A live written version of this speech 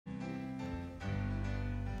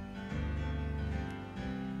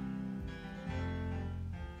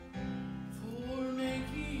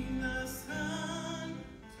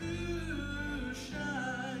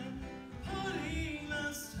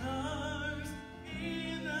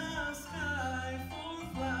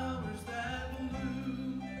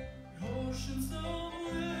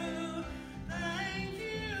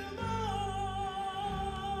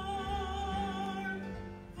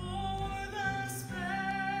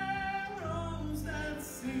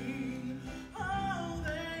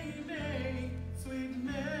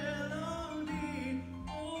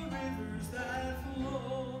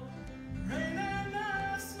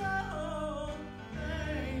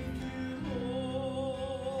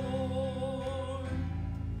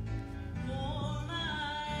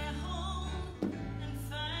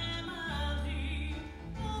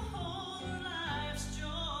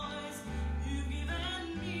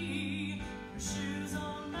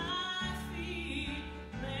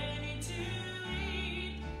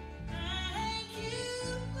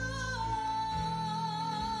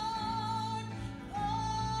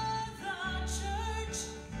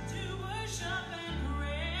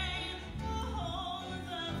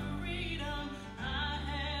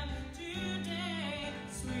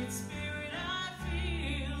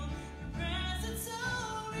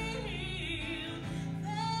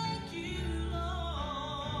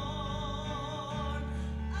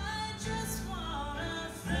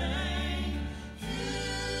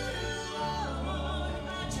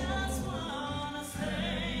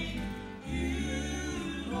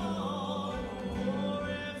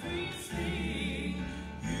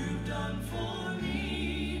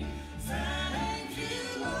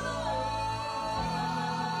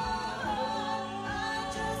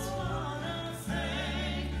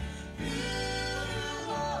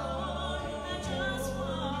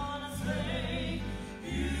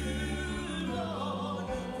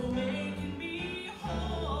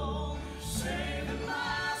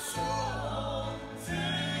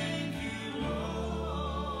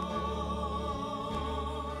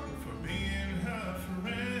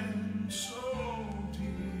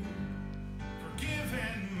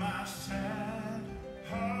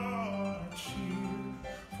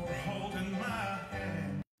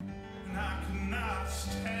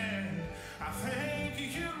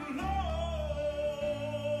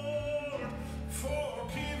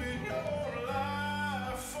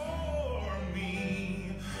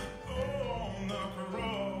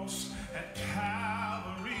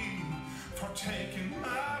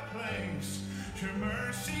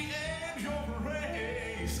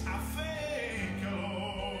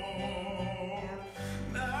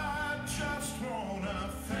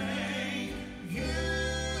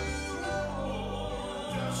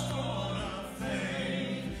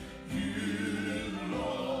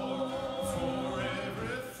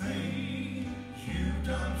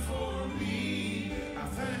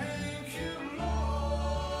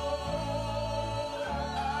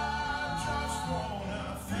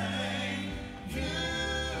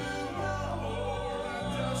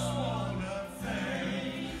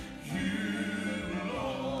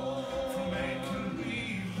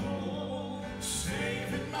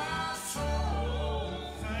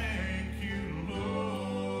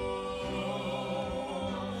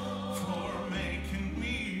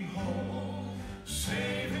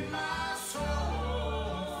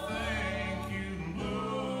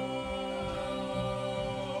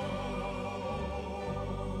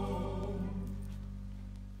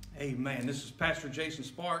Amen. This is Pastor Jason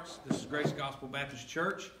Sparks. This is Grace Gospel Baptist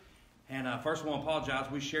Church. And first I want to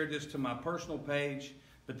apologize. We shared this to my personal page,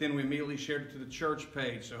 but then we immediately shared it to the church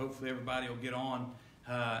page. So hopefully everybody will get on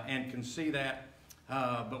and can see that.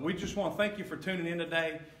 But we just want to thank you for tuning in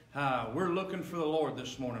today. We're looking for the Lord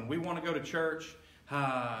this morning. We want to go to church.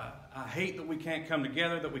 I hate that we can't come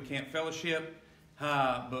together, that we can't fellowship,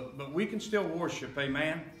 but we can still worship.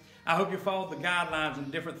 Amen. I hope you followed the guidelines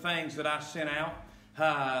and different things that I sent out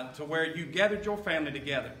to where you gathered your family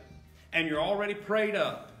together and you're already prayed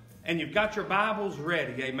up and you've got your Bibles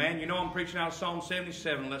ready. Amen. You know I'm preaching out of Psalm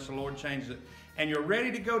 77 unless the Lord changes it. And you're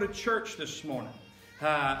ready to go to church this morning.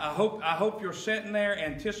 I hope you're sitting there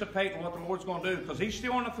anticipating what the Lord's going to do, because He's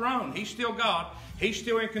still on the throne. He's still God. He's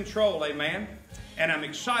still in control. Amen. And I'm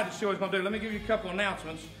excited to see what He's going to do. Let me give you a couple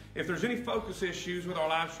announcements. If there's any focus issues with our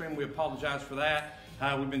live stream, we apologize for that.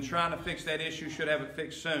 We've been trying to fix that issue. Should have it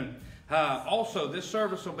fixed soon. Also, this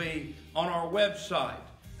service will be on our website,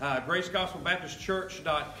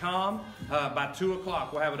 GraceGospelBaptistChurch.com. By 2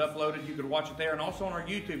 o'clock, we'll have it uploaded. You can watch it there. And also on our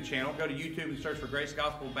YouTube channel. Go to YouTube and search for Grace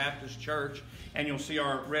Gospel Baptist Church, and you'll see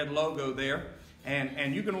our red logo there.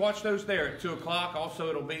 And you can watch those there at 2 o'clock. Also,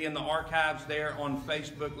 it'll be in the archives there on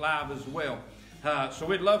Facebook Live as well. So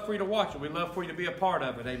we'd love for you to watch it. We'd love for you to be a part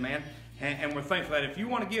of it. Amen. And we're thankful for that. If you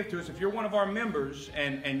want to give to us, if you're one of our members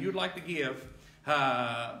and you'd like to give,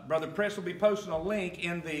 Brother Press will be posting a link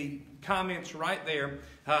in the comments right there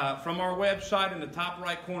from our website. In the top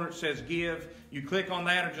right corner it says give. You click on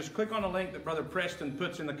that, or just click on the link that Brother Preston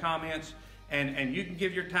puts in the comments, and you can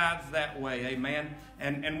give your tithes that way. Amen.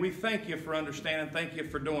 And we thank you for understanding. Thank you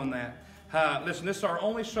for doing that. Listen, this is our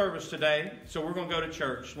only service today, so we're going to go to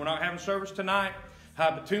church. We're not having service tonight,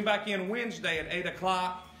 but tune back in Wednesday at 8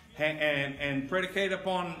 o'clock. And predicated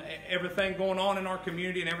upon everything going on in our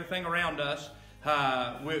community and everything around us,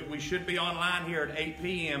 we should be online here at 8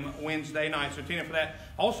 p.m. Wednesday night. So tune in for that.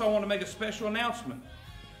 Also, I want to make a special announcement.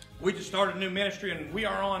 We just started a new ministry, and we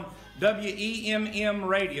are on WEMM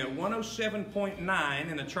Radio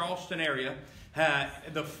 107.9 in the Charleston area.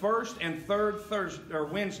 The first and third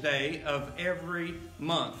Wednesday of every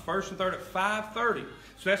month. First and third at 5:30.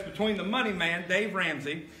 So that's between the money man, Dave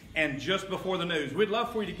Ramsey, and just before the news. We'd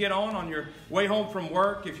love for you to get on your way home from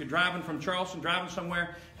work. If you're driving from Charleston, driving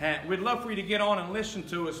somewhere, we'd love for you to get on and listen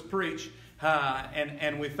to us preach.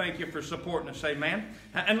 And we thank you for supporting us. Amen.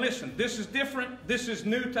 And listen, this is different. This is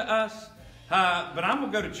new to us. But I'm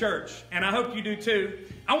going to go to church, and I hope you do too.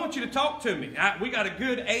 I want you to talk to me. We got a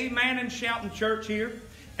good amen and shouting church here,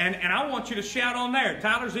 and I want you to shout on there.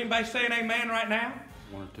 Tyler's anybody saying amen right now?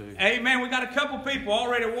 One or two. Amen. We got a couple people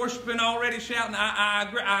already worshiping, already shouting. I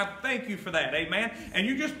agree. I thank you for that. Amen. And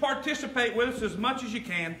you just participate with us as much as you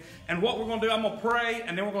can. And what we're going to do, I'm going to pray,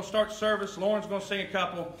 and then we're going to start service. Lauren's going to sing a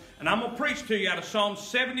couple, and I'm going to preach to you out of Psalm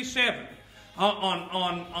 77.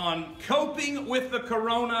 On coping with the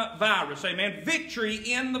coronavirus. Amen. Victory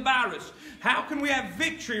in the virus. How can we have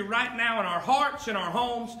victory right now in our hearts, in our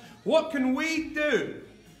homes? What can we do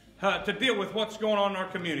to deal with what's going on in our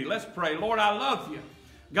community? Let's pray. Lord, I love you.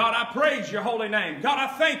 God, I praise your holy name. God, I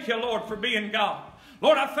thank you, Lord, for being God.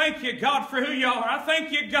 Lord, I thank you, God, for who you are. I thank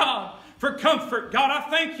you, God, for comfort. God, I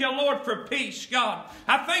thank you, Lord, for peace. God,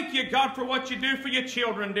 I thank you, God, for what you do for your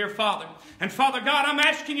children, dear Father. And Father God, I'm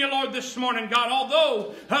asking you, Lord, this morning, God,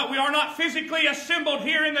 although we are not physically assembled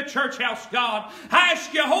here in the church house, God, I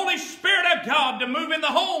ask you, Holy Spirit of God, to move in the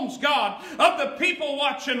homes, God, of the people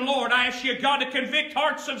watching, Lord. I ask you, God, to convict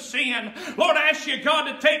hearts of sin. Lord, I ask you, God,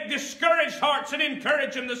 to take discouraged hearts and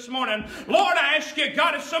encourage them this morning. Lord, I ask you,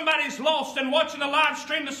 God, if somebody's lost and watching the live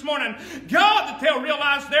stream this morning, God, that they'll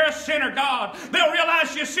realize they're a sinner, God. They'll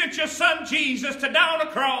realize you sent your son Jesus to die on a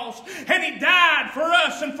cross, and he died for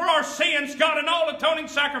us and for our sins, God, an all-atoning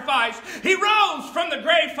sacrifice. He rose from the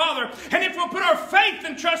grave, Father, and if we'll put our faith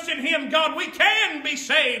and trust in him, God, we can be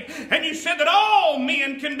saved. And you said that all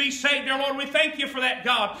men can be saved, dear Lord. We thank you for that,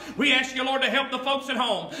 God. We ask you, Lord, to help the folks at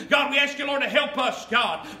home. God, we ask you, Lord, to help us,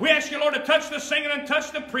 God. We ask you, Lord, to touch the singing and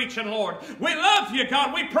touch the preaching, Lord. We love you,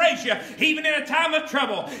 God. We praise you, even in a time of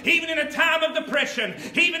trouble, even in a time of depression,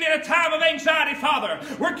 even in a time of anxiety, Father.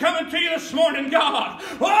 We're coming to you this morning, God.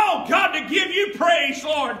 Oh, God, to give you praise,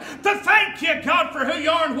 Lord. To thank you, God, for who you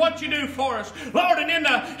are and what you do for us, Lord. And in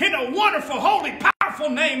the wonderful, holy, powerful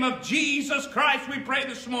name of Jesus Christ, we pray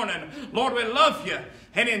this morning. Lord, we love you.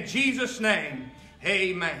 And in Jesus' name,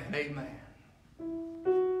 amen. Amen.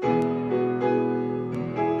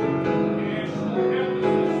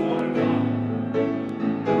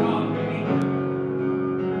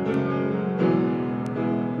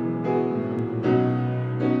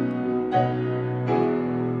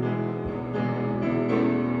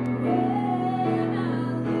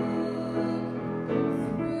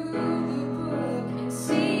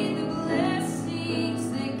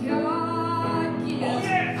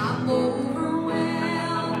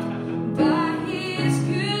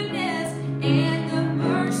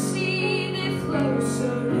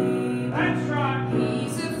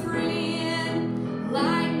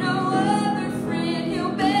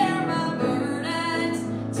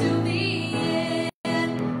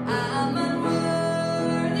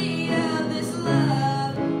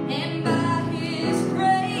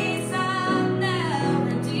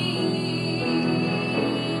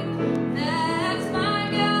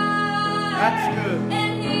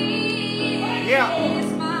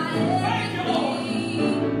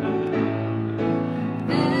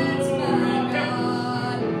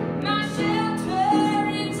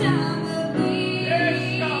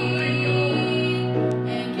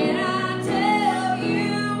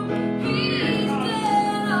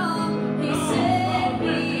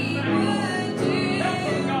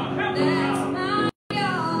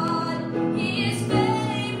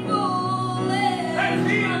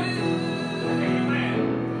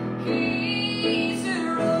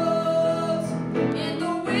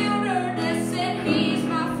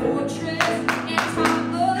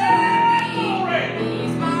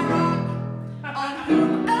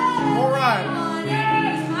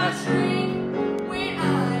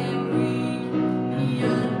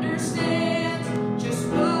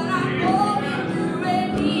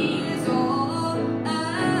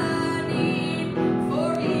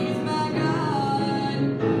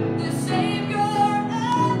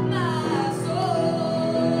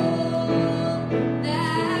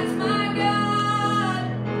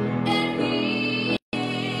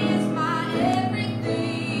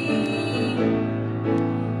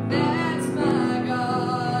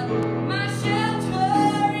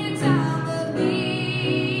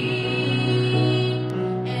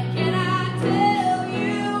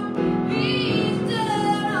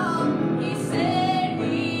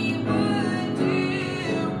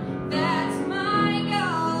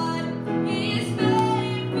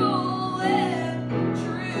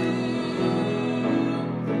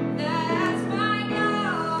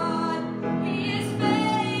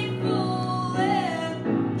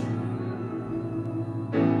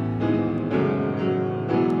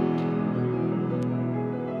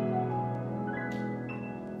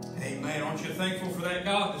 man, aren't you thankful for that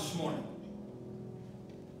God this morning?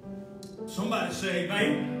 Somebody say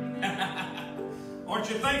amen. Aren't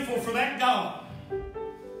you thankful for that God?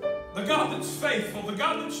 The God that's faithful, the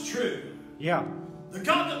God that's true. Yeah. The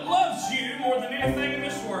God that loves you more than anything in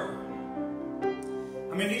this world.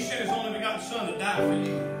 I mean, He sent His only begotten Son to die for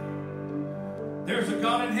you. There's a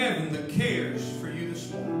God in heaven that cares for you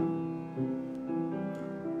this morning.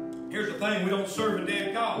 Here's the thing, we don't serve a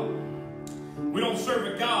dead God. We don't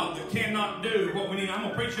serve a God that cannot do what we need. I'm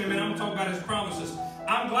going to preach in a minute. I'm going to talk about His promises.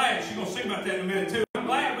 I'm glad, she's going to sing about that in a minute too. I'm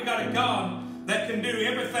glad we got a God that can do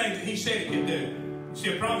everything that He said He could do. You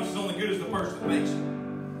see, a promise is only good as the person that makes it.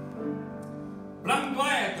 But I'm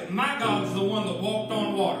glad that my God is the one that walked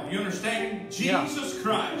on water. You understand? Jesus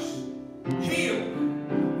Christ healed.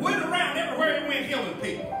 Went around everywhere He went healing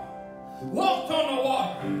people. Walked on the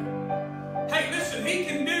water. Hey, listen, He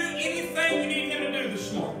can do anything you need Him to do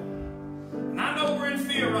this morning. And I know we're in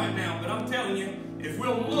fear right now, but I'm telling you, if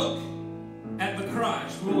we'll look at the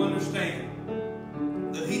Christ, we'll understand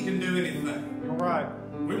that He can do anything. All right.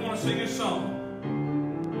 We want to sing a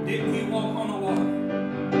song. Didn't He walk on the water?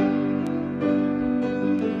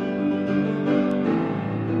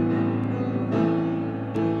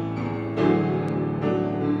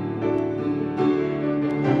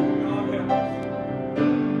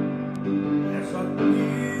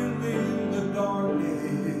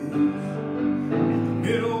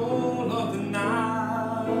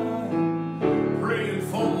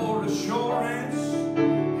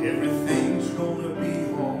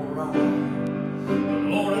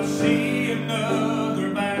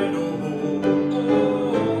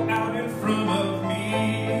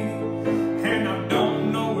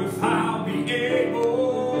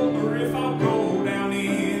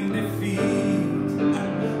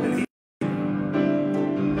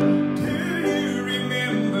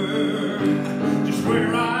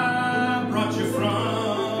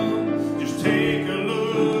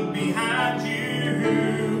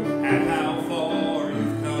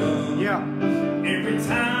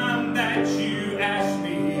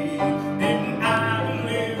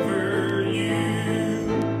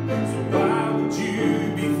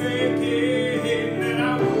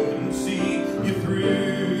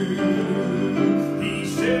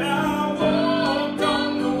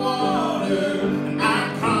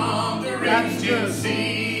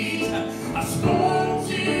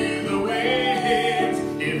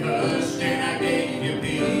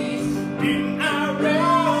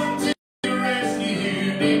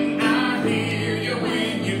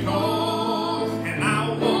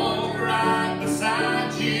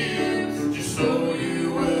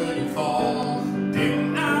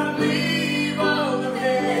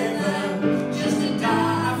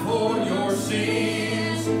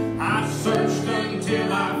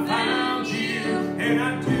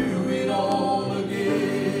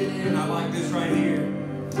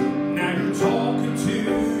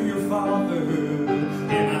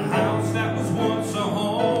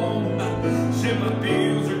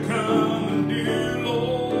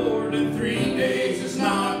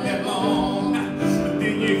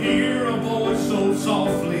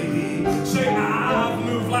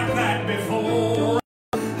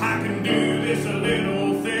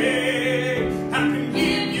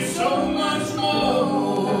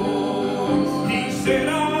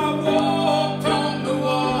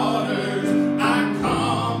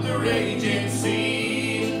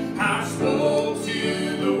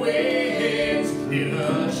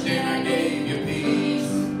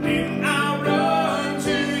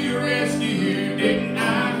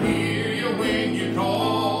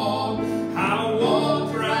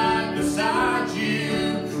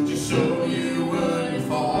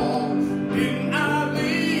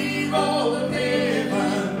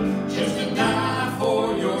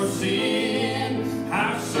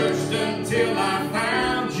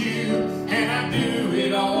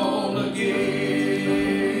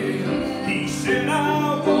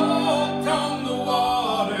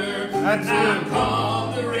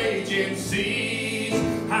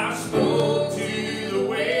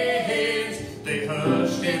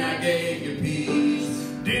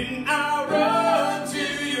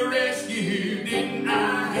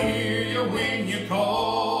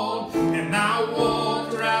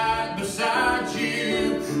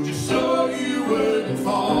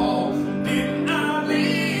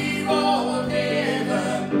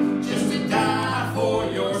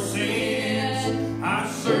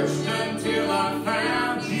 Searched until I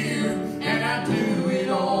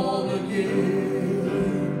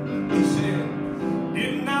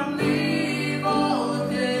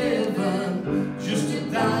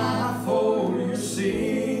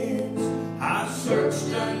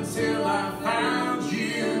till I found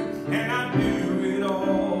you, and I knew it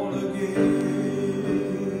all again.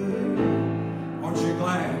 Aren't you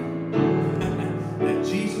glad that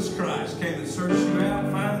Jesus Christ came to search you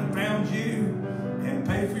out, found you, and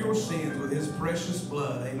pay for your sins with His precious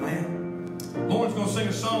blood? Amen. Lauren's going to sing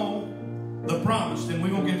a song, The Promised, and we're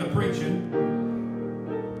going to get to preaching.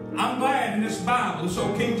 I'm glad in this Bible, this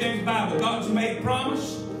old King James Bible, God's made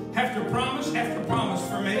promise after promise after promise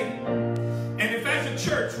for me. And if as a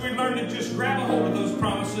church we learn to just grab a hold of those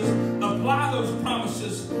promises, apply those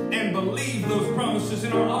promises, and believe those promises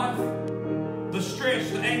in our life, the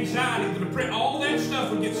stress, the anxiety, the depression, all that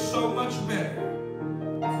stuff would get so much better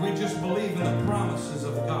if we just believe in the promises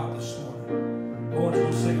of God this morning. Lord's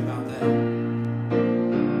going to sing about that.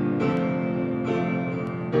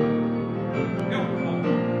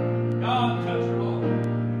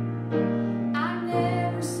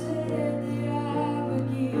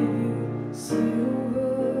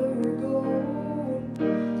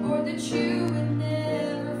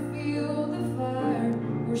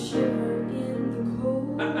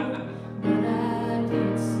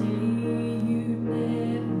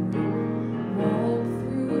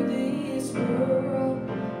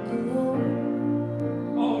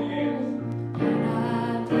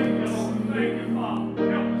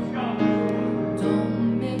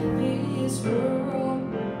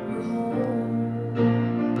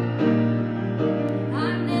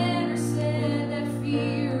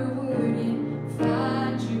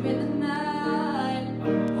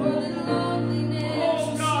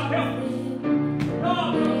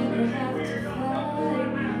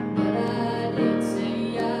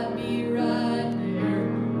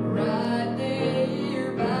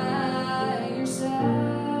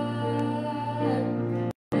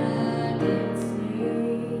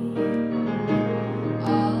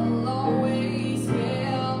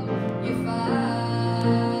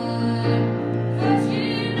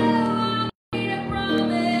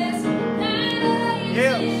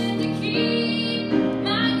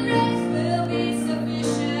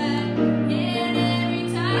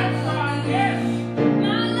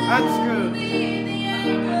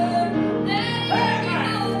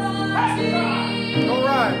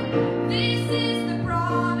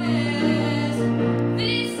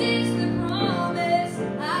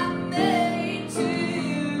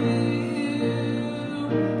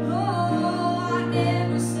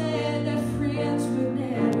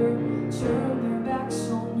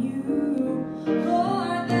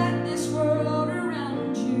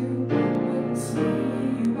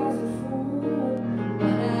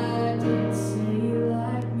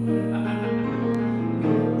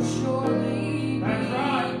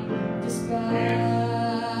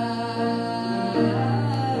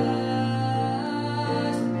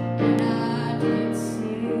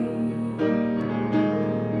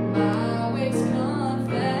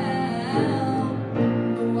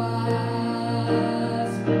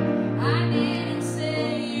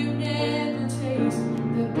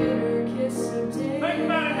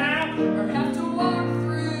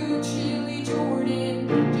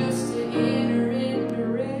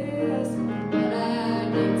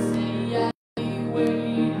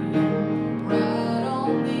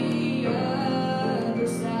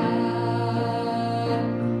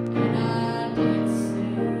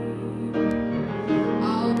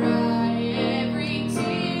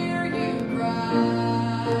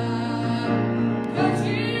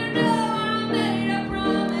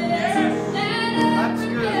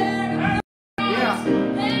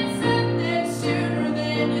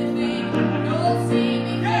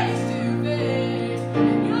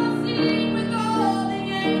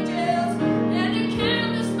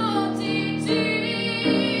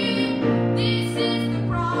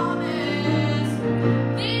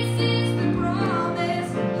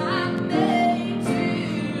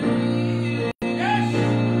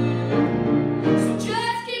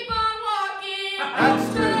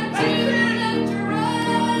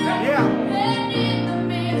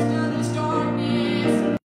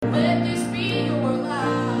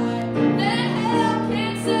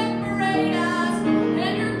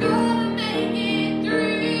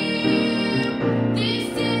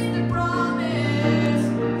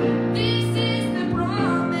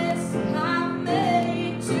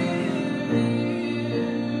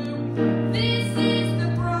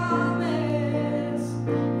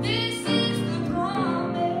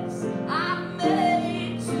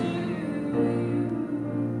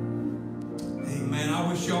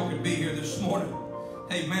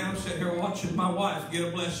 Get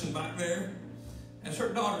a blessing back there as her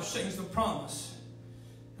daughter sings the promise.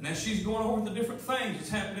 And as she's going over the different things that's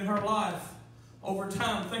happened in her life, over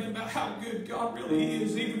time, thinking about how good God really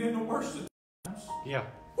is, even in the worst of times. Yeah.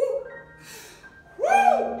 Woo!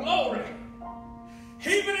 Woo! Glory!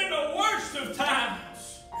 Even in the worst of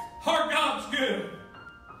times, our God's good.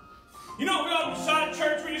 You know, we ought to decide,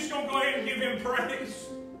 church, we're just going to go ahead and give Him praise.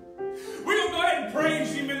 We're going to go ahead and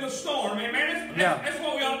praise Him in the storm. Amen. That's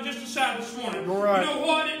what we ought to just decide this morning. You're right. You know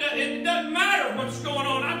what? It doesn't matter what's going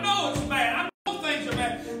on. I know it's bad. I know things are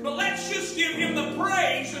bad. But let's just give Him the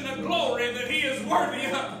praise and the glory that He is worthy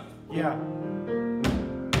of. Yeah.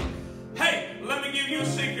 Hey, let me give you a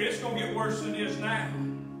secret. It's going to get worse than it is now.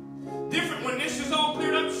 Different when this is all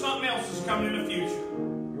cleared up, something else is coming in the future.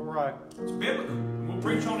 You're right. It's biblical. We'll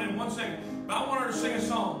preach on it in 1 second. But I want her to sing a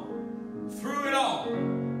song. Through it all,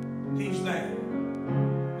 He's there.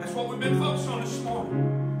 That's what we've been focused on this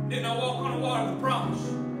morning. Didn't I walk on the water of the promise?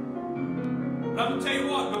 But I'm going to tell you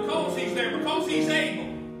what, because He's there, because He's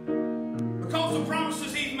able, because the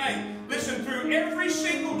promises He's made, listen, through every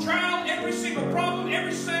single trial, every single problem,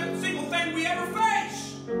 every single thing we ever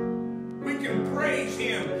face, we can praise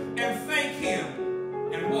Him and thank Him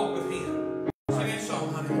and walk with Him. Sing that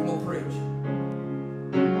song, honey, and we'll preach.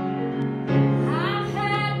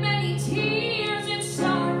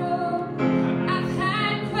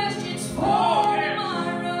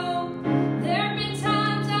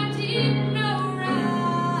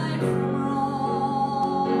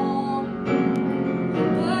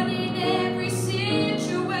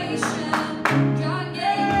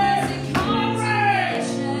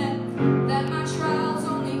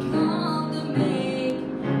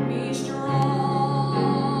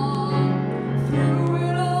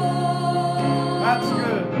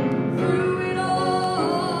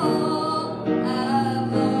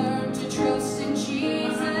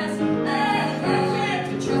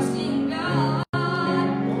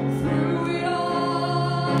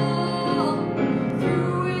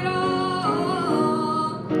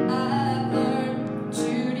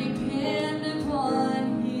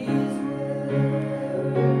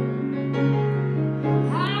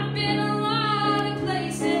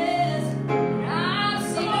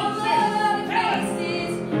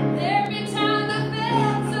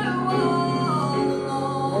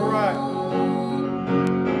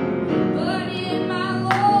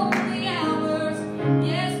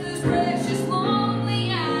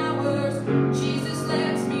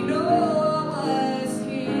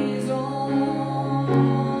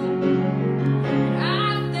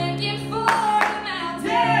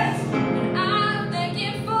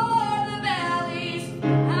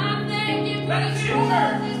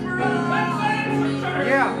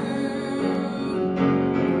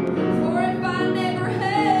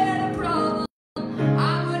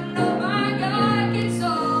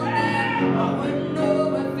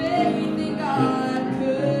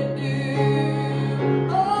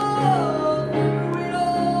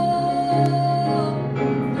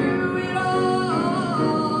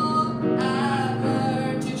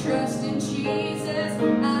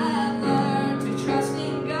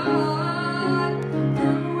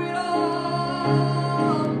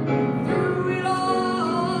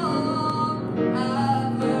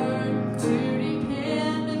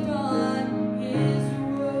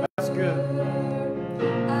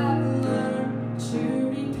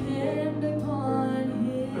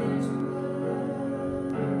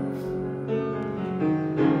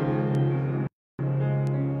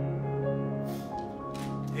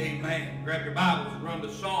 Grab your Bibles and run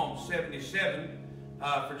to Psalm 77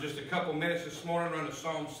 for just a couple minutes this morning. Run to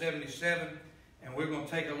Psalm 77, and we're going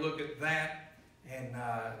to take a look at that and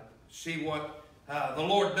see what the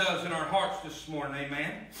Lord does in our hearts this morning.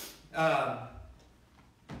 Amen.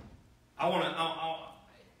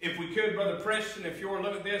 If we could, Brother Preston, if you're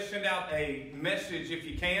looking at this, send out a message if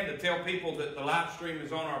you can to tell people that the live stream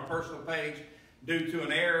is on our personal page due to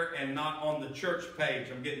an error and not on the church page.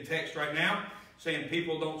 I'm getting text right now saying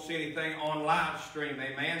people don't see anything on live stream,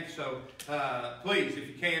 amen. So please, if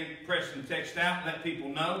you can, press and text out, let people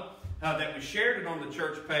know that we shared it on the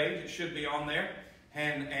church page. It should be on there,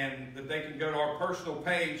 and that they can go to our personal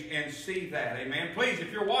page and see that, amen. Please,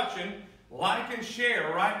 if you're watching, like and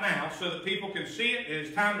share right now so that people can see it. It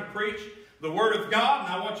is time to preach the Word of God,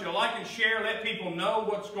 and I want you to like and share, let people know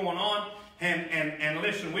what's going on, and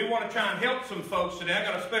listen, we want to try and help some folks today. I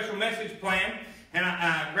got a special message planned. And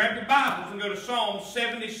grab your Bibles and go to Psalm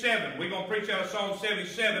 77. We're going to preach out of Psalm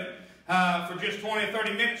 77 for just 20 or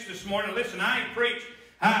 30 minutes this morning. Listen, I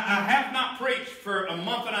have not preached for a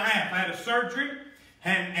month and a half. I had a surgery,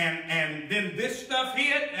 and then this stuff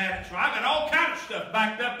hit, and so I got all kind of stuff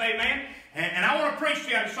backed up, amen. And I want to preach to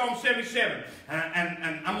you out of Psalm 77.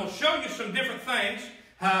 And I'm going to show you some different things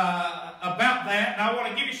about that. And I want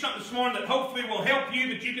to give you something this morning that hopefully will help you,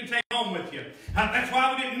 that you can take home with you. That's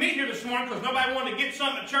why we didn't meet here this morning, because nobody wanted to get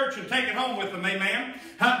something to church and take it home with them, amen?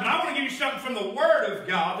 But I want to give you something from the Word of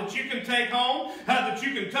God that you can take home, that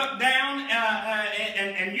you can tuck down,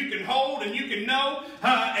 and you can hold, and you can know,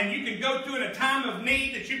 and you can go to in a time of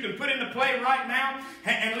need, that you can put into play right now.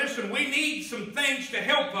 And listen, we need some things to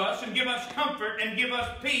help us and give us comfort and give us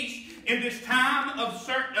peace in this time of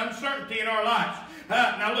uncertainty in our lives.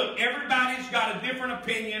 Now look, everybody's got a different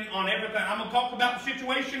opinion on everything. I'm going to talk about the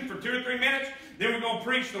situation for 2 or 3 minutes, then we're going to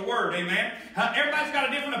preach the Word, amen? Everybody's got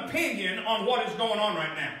a different opinion on what is going on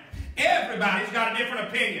right now. Everybody's got a different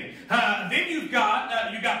opinion. Then you've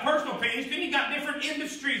got personal opinions. Then you've got different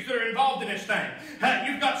industries that are involved in this thing.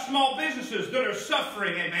 You've got small businesses that are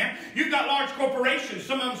suffering, amen. You've got large corporations,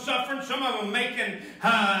 some of them suffering, some of them making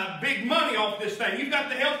big money off this thing. You've got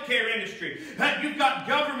the healthcare industry. You've got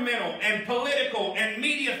governmental and political and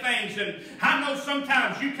media things. And I know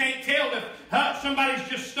sometimes you can't tell if somebody's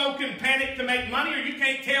just stoking panic to make money, or you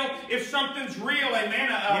can't tell if something's real, amen.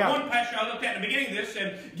 One pastor I looked at in the beginning of this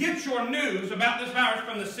said, get your news about this virus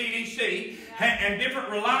from the CDC and different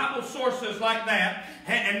reliable sources like that,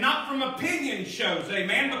 and not from opinion shows,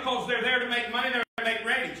 amen, because they're there to make money, they're there to make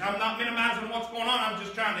ratings. I'm not minimizing what's going on, I'm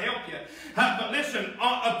just trying to help you. But listen,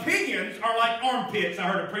 opinions are like armpits, I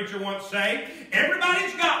heard a preacher once say.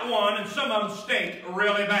 Everybody's got one, and some of them stink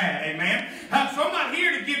really bad, amen. So I'm not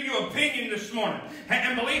here to give you opinion this morning.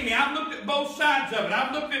 And believe me, I've looked at both sides of it.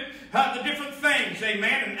 I've looked at the different things,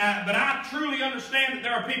 amen. But I truly understand that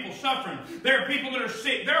there are people suffering. There are people that are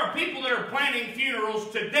sick. There are people that are planning funerals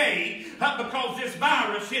today because this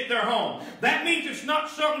virus hit their home. That means it's not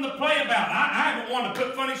something to play about. I haven't wanted to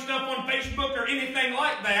put funny stuff on Facebook or anything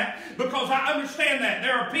like that, because I understand that.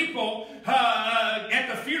 There are people at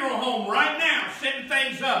the funeral home right now setting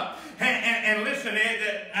things up. And listen,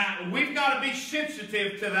 we've got to be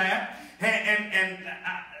sensitive to that. And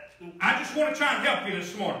I just want to try and help you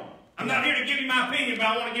this morning. I'm not here to give you my opinion, but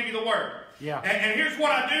I want to give you the Word. Yeah. And here's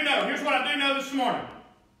what I do know. Here's what I do know this morning.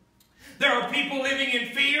 There are people living in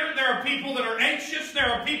fear. There are people that are anxious. There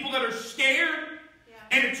are people that are scared.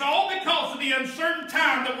 And it's all because of the uncertain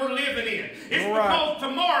time that we're living in. It's because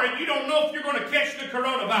tomorrow you don't know if you're going to catch the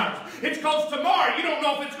coronavirus. It's because tomorrow you don't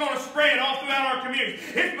know if it's going to spread all throughout our community.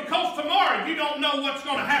 It's because tomorrow you don't know what's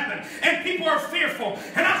going to happen. And people are fearful.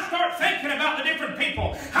 And I start thinking about the different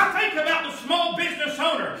people. I think about the small business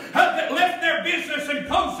owner that left their business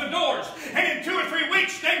and closed the doors. And in 2 or 3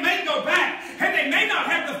 weeks they may go back. And they may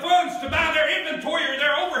not have the funds to buy their inventory or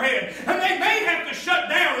their overhead. And they may have to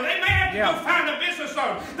shut down. Or they may have to go find a business owner.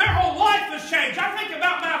 Their whole life has changed. I think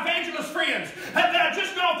about my evangelist friends that I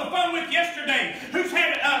just got off the phone with yesterday, who's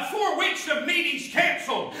had 4 weeks of meetings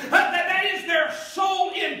canceled. That is their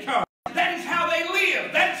sole income. That is how they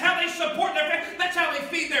live. That is how they support their family. That's how they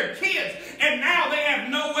feed their kids. And now they have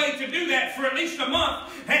no way to do that for at least a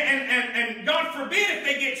month. And God forbid if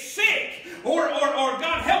they get sick, or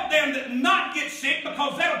God help them to not get sick,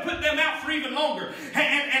 because that'll put them out for even longer.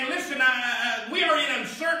 And listen, we are in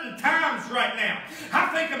uncertain times right now. I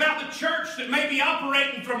think about the church that may be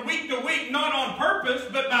operating from week to week, not on purpose,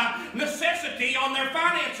 but by necessity on their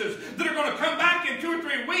finances, that are going to come back in 2 or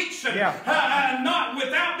 3 weeks and not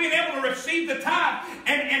without being able to receive the tithe,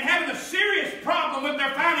 and having a serious problem with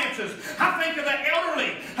their finances. I think of the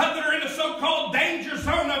elderly that are in the so-called danger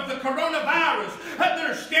zone of the coronavirus, that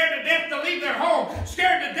are scared to death to leave their home,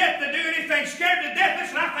 scared to death to do anything, scared to death.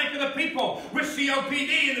 Listen, I think of the people with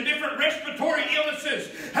COPD and the different respiratory illnesses.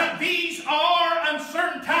 These are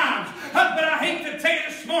uncertain times. But I hate to tell you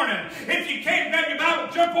this morning, if you can't grab your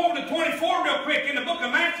Bible, jump over to 24 real quick in the book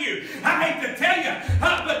of Matthew. I hate to tell you,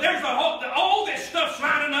 but there's all this stuff's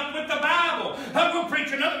lining up with the Bible. We'll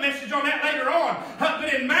preach another message on that later on.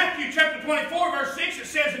 But in Matthew chapter 24, verse 6, it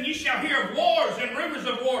says, "And ye shall hear of wars and rumors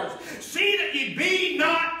of wars. See that ye be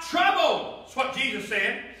not troubled." That's what Jesus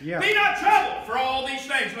said. Yeah. Be not troubled, for all these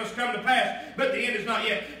things must come to pass, but the end is not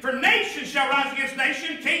yet. For nation shall rise against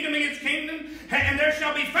nation, kingdom against kingdom, and there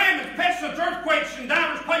shall be famines, pestilence, earthquakes in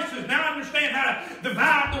divers places. Now I understand how to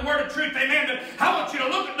divide the word of truth, amen, but I want you to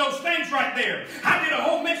look at those things right there. I did a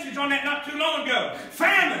whole message on that not too long ago.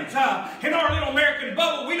 Famines, in our little American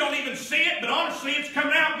bubble, we don't even see it, but honestly it's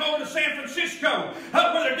coming out going to San Francisco,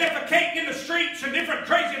 where they're defecating in the streets and different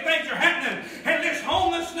crazy things are happening. And this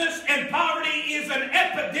homelessness and poverty is an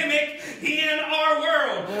epidemic in our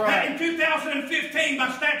world. Right. In 2015, my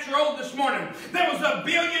stats are old this morning, there was 1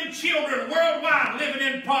 billion children worldwide living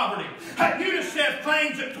in poverty. UNICEF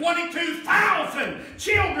claims that 22,000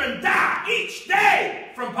 children die each day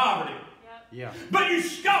from poverty. Yep. Yeah. But we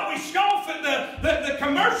scoff at the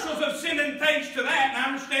commercials of sending things to that, and I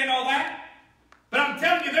understand all that. But I'm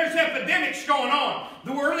telling you, there's epidemics going on.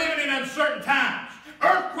 We're living in uncertain times.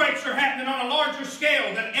 Earthquakes are happening on a larger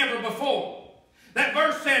scale than ever before. That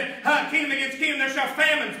verse said, kingdom against kingdom, there shall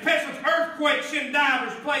famines, pestilence, earthquakes in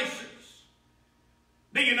divers places.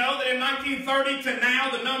 Do you know that in 1930 to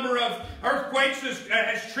now, the number of earthquakes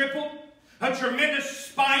has tripled? A tremendous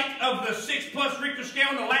spike of the 6+ Richter scale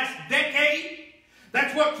in the last decade.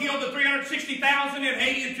 That's what killed the 360,000 in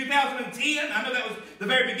Haiti in 2010. I know that was the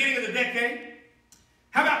very beginning of the decade.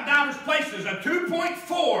 How about divers places? A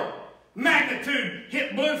 2.4 magnitude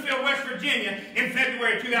hit Bluefield, West Virginia in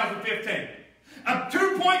February of 2015. A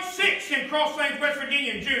 2.6 in Cross Lanes, West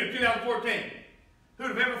Virginia in June of 2014. Who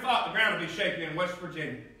would have ever thought the ground would be shaking in West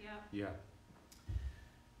Virginia? Yeah.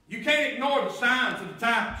 You can't ignore the signs of the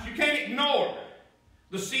times. You can't ignore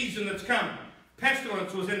the season that's coming.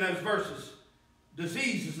 Pestilence was in those verses.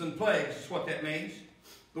 Diseases and plagues is what that means.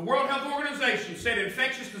 The World Health Organization said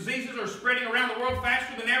infectious diseases are spreading around the world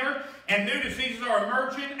faster than ever, and new diseases are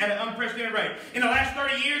emerging at an unprecedented rate. In the last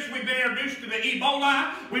 30 years, we've been introduced to the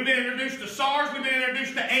Ebola, we've been introduced to SARS, we've been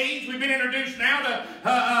introduced to AIDS, we've been introduced now to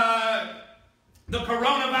the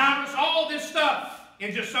coronavirus, all this stuff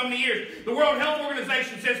in just so many years. The World Health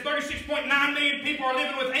Organization says 36.9 million people are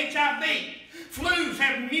living with HIV. Flus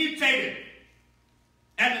have mutated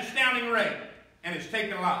at an astounding rate, and it's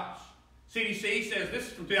taken lives. CDC says, this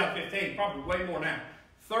is from 2015, probably way more now,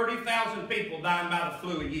 30,000 people dying by the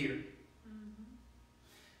flu a year.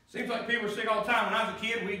 Seems like people are sick all the time. When I was a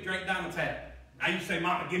kid, we drank Diamond Tap. I used to say,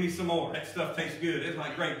 Mama, give me some more. That stuff tastes good. It's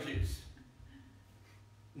like grape juice.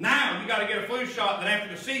 Now, you got to get a flu shot that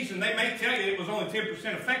after the season, they may tell you it was only 10%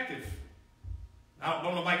 effective. I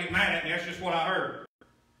don't know if I get mad at me. That's just what I heard.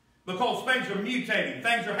 Because things are mutating.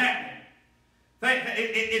 Things are happening.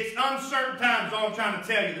 It's uncertain times, all I'm trying to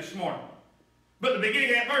tell you this morning. But the beginning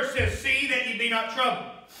of that verse says, see that ye be not troubled.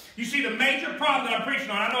 You see, the major problem that I'm preaching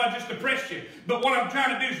on, I know I just depressed you, but what I'm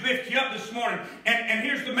trying to do is lift you up this morning. And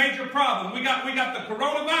here's the major problem. We got the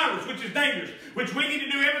coronavirus, which is dangerous, which we need to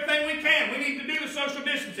do everything we can. We need to do the social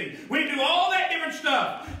distancing. We need to do all that different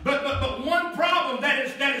stuff. But one problem that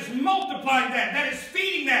is multiplying that is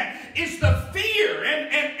feeding that, is the fear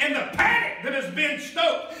and the panic that has been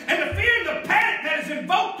stoked. And the fear and the panic that is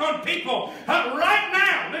invoked on people right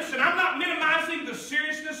now. Listen, I'm not minimizing the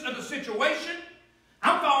seriousness of the situation.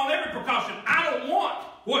 I'm following every precaution. I don't want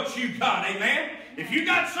what you got, amen? If you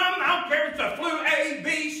got something, I don't care if it's a flu A,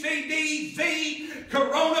 B, C, D, Z,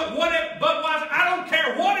 Corona, whatever, Budweiser, I don't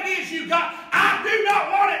care what it is you got. I do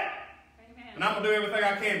not want it. Amen. And I'm going to do everything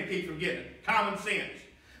I can to keep from getting it. Common sense.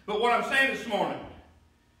 But what I'm saying this morning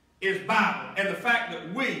is Bible and the fact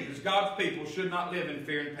that we, as God's people, should not live in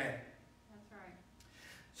fear and panic.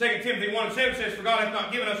 That's right. 2 Timothy 1:7 says, for God hath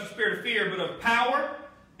not given us a spirit of fear, but of power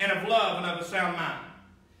and of love and of a sound mind.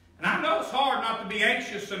 And I know it's hard not to be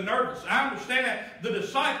anxious and nervous. I understand that. The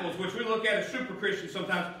disciples, which we look at as super Christians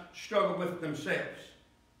sometimes, struggle with it themselves.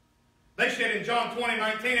 They said in John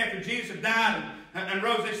 20:19, after Jesus had died and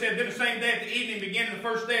rose, they said, then the same day at the evening, beginning the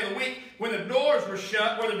first day of the week, when the doors were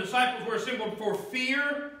shut, where the disciples were assembled for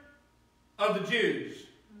fear of the Jews.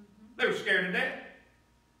 They were scared to death.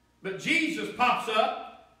 But Jesus pops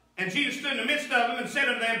up, and Jesus stood in the midst of them and said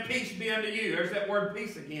unto them, peace be unto you. There's that word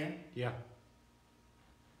peace again. Yeah.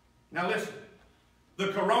 Now listen, the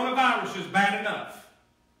coronavirus is bad enough.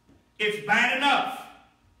 It's bad enough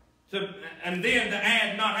and then to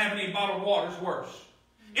add not having any bottled water is worse.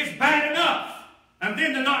 It's bad enough and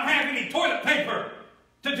then to not have any toilet paper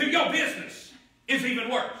to do your business is even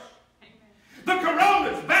worse. The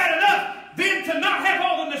corona is bad enough then to not have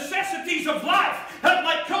all the necessities of life,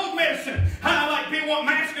 like cold medicine, like people want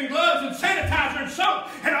masks and gloves and sanitizer and soap,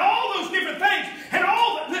 and all those different things, and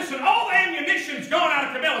all the ammunition's gone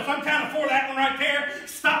out of Cabela's. I'm kind of for that one right there.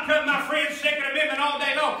 Stop cutting my friend's Second Amendment all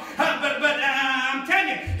day long. But I'm telling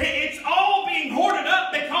you, it's all being hoarded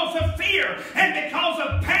up because of fear and because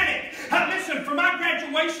of panic. Listen, for my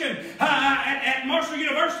graduation at Marshall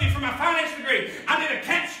University for my finance degree, I did a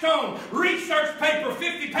capstone research paper,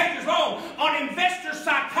 50 pages long, on investor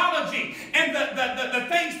psychology and the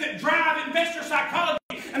things that drive investor psychology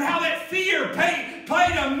and how that fear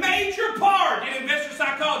played a major part in investor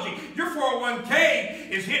psychology. Your 401k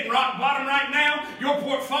is hitting rock bottom right now. Your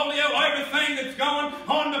portfolio, everything that's going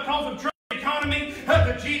on because of Trump economy,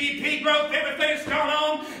 the GDP growth, everything that's going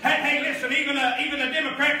on. Hey, listen, even a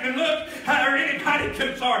Democrat can look, or anybody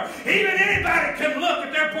can look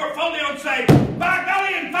at their portfolio and say, by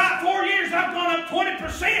golly, in 4 years I've gone up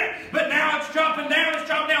 20%, but now it's dropping down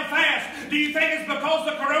fast. Do you think it's because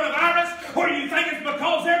of the coronavirus, or do you think it's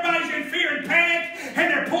because everybody's in fear and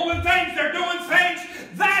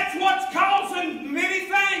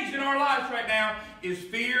is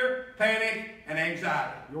fear, panic, and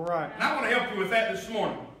anxiety. You're right. And I want to help you with that this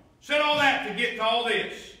morning. Said all that to get to all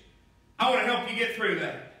this. I want to help you get through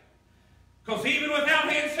that. Because even without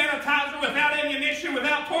hand sanitizer, without ammunition,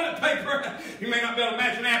 without toilet paper, you may not be able to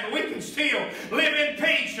imagine that, but we can still live in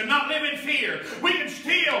peace and not live in fear. We can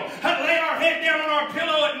still lay our head down on our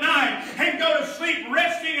pillow at night and go to sleep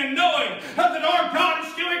resting and knowing that our God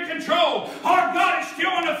is still in control. Our God is still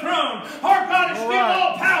on the throne. Our God is still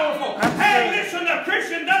all powerful. Hey, listen, the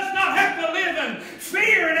Christian does not have to live in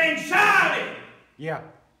fear and anxiety. Yeah.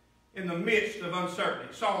 In the midst of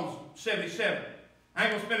uncertainty. Psalms 77. I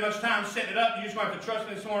ain't going to spend much time setting it up. You just going to have to trust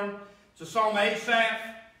me this morning. It's a psalm of Asaph.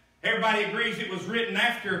 Everybody agrees it was written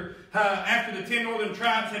after the 10 northern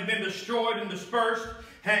tribes had been destroyed and dispersed.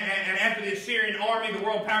 And after the Assyrian army, the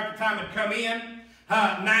world power at the time, had come in.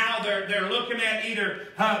 Now they're looking at either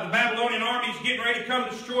the Babylonian armies getting ready to come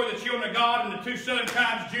destroy the children of God and the two southern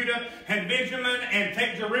tribes, Judah and Benjamin, and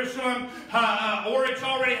take Jerusalem, or it's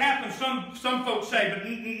already happened, some folks say, but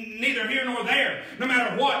neither here nor there. No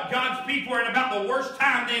matter what, God's people are in about the worst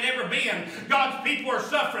time they'd ever been. God's people are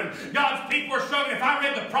suffering. God's people are struggling. If I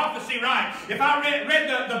read the prophecy right, if I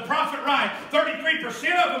read the prophet right, 33%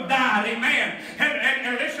 of them died, amen.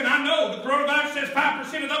 And listen, I know the coronavirus says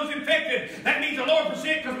 5% of those infected. That means a lower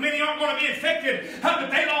percent because many aren't going to be infected,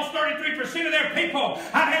 but they lost 33% of their people.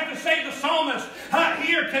 I'd have to say the psalmist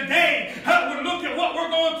here today would look at what we're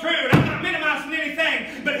going through, and I'm not minimizing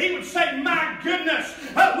anything, but he would say, my goodness,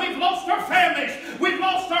 we've lost our families, we've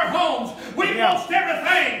lost our homes, we've lost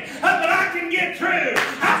everything, but I can get through.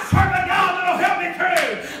 I serve a God that'll help me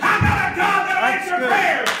through. I've got a God that'll answer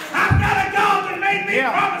prayers. I've got a God that made me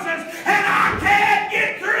promises, and I can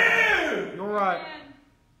get through. You're right.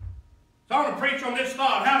 So I want to preach on this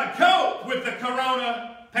thought, how to cope with the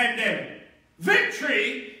corona pandemic.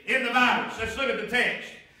 Victory in the virus. Let's look at the text.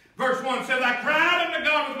 Verse 1 says, I cried unto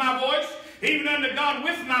God with my voice, even unto God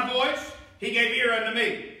with my voice. He gave ear unto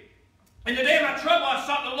me. In the day of my trouble I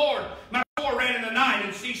sought the Lord. My soul ran in the night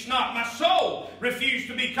and ceased not. My soul refused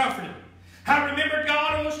to be comforted. I remembered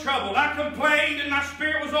God and was troubled. I complained and my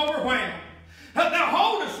spirit was overwhelmed. Thou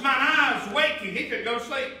holdest mine eyes waking. He couldn't go to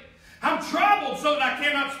sleep. I'm troubled so that I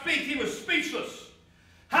cannot speak. He was speechless.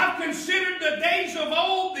 I've considered the days of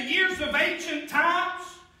old, the years of ancient times,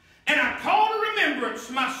 and I call to remembrance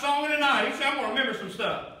my song in the night. He said, I'm going to remember some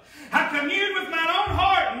stuff. I communed with mine own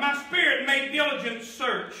heart, and my spirit made diligent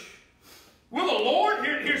search. Will the Lord,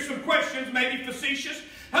 here's some questions, maybe facetious.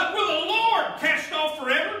 Will the Lord cast off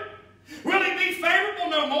forever? Will he be favorable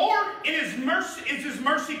no more? Is his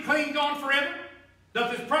mercy clean gone forever?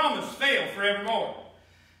 Doth his promise fail forevermore?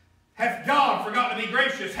 Hath God forgotten to be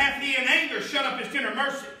gracious? Hath he in anger shut up his tender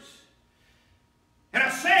mercies? And I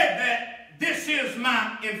said that this is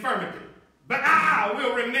my infirmity, but I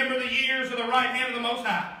will remember the years of the right hand of the Most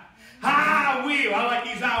High. I like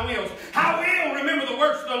these I wills. I will remember the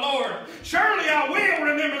works of the Lord. Surely I will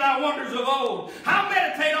remember thy wonders of old. I'll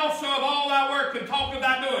meditate also of all thy work and talk of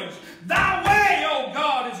thy doings. Thy way, O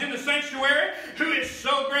God, is in the sanctuary. Who is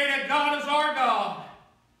so great a God as our God?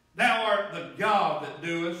 Thou art the God that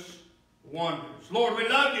doest wonders. Lord, we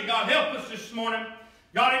love you. God, help us this morning.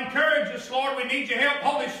 God, encourage us, Lord. We need your help.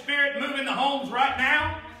 Holy Spirit, move in the homes right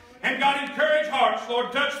now. And God, encourage hearts.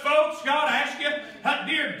 Lord, touch folks. God, I ask you,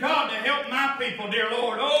 dear God, to help my people, dear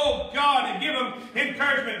Lord. Oh, God, and give them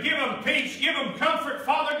encouragement. Give them peace. Give them comfort,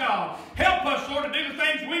 Father God. Help us, Lord, to do the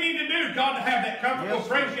things we need to do, God, to have that comfort. We'll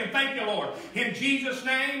praise you and thank you, Lord. In Jesus'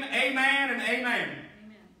 name, amen and amen.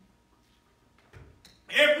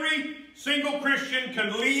 Every single Christian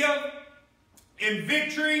can live in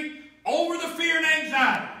victory over the fear and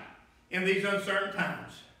anxiety in these uncertain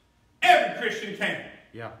times. Every Christian can.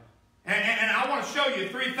 Yeah. And I want to show you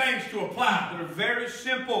three things to apply that are very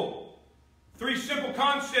simple. Three simple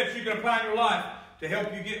concepts you can apply in your life to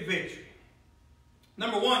help you get victory.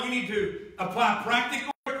 Number one, you need to apply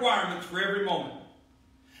practical requirements for every moment.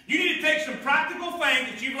 You need to take some practical things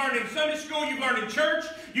that you've learned in Sunday school, you've learned in church,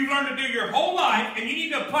 you've learned to do your whole life, and you need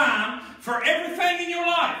to apply them for everything in your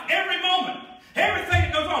life, every moment. Everything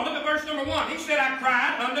that goes on. Look at verse number 1. He said, I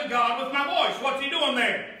cried unto God with my voice. What's he doing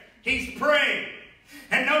there? He's praying.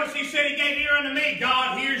 And notice he said he gave ear unto me.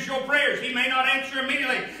 God hears your prayers. He may not answer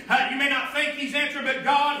immediately. You may not think he's answered, but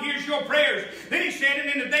God hears your prayers. Then he said, and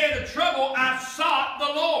in the day of the trouble, I sought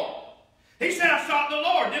the Lord. He said, I sought the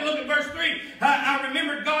Lord. Then look at verse 3. I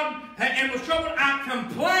remembered God and was troubled. I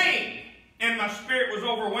complained, and my spirit was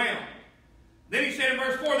overwhelmed. Then he said in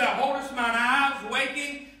verse 4, Thou holdest mine eyes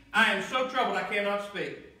waking. I am so troubled I cannot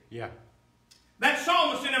speak. Yeah. That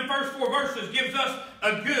psalmist in them first 4 verses gives us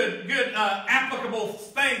a good applicable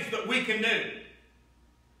things that we can do.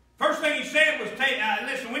 First thing he said was,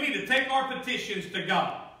 listen, we need to take our petitions to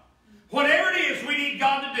God. Whatever it is we need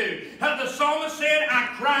God to do. The psalmist said,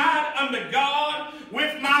 I cried unto God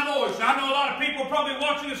with my voice. I know a lot of people probably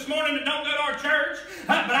watching this morning that don't go to our church,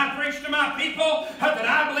 but I preach to my people that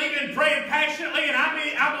I believe in praying passionately, and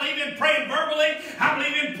I believe in praying verbally. I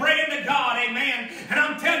believe in praying to God, amen. And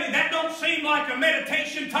I'm telling you, that don't seem like a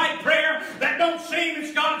meditation type prayer. That don't seem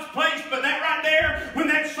it's God's place, but that right there, when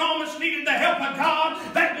that psalmist needed the help of God,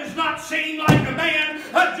 that does not seem like a man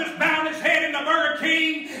just bowing his head in the Burger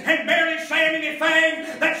King and barely saying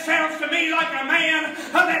anything. That sounds to me like a man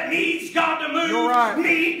that needs God to move,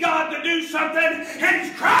 need God to do something, and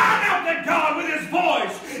he's crying out to God with his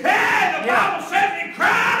voice. Yeah, the Bible says he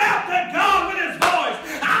cried out to God with his voice.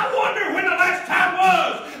 I wonder when the last time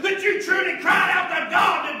was that you truly cried out to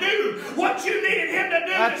God to do what you needed him to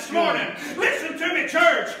do this morning. Listen to me,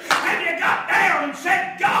 church. And you got down and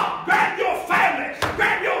said, God, grab your family,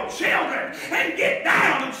 grab your children, and get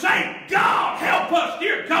down and say, God, help us,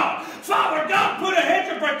 dear God. Father God, put a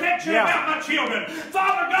hedge of protection about my children.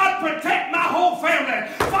 Father God, protect my whole family.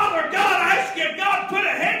 Father God, I ask you, God, put a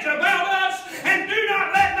hedge about us and do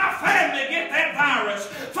not let my family get that virus.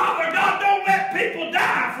 Father God, don't let people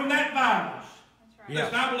die from that virus.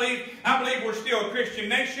 Listen, I believe we're still a Christian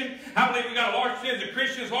nation. I believe we've got a large percentage of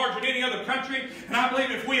Christians, larger than any other country. And I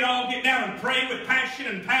believe if we'd all get down and pray with passion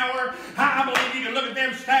and power, I believe you can look at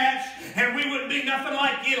them stats and we wouldn't be nothing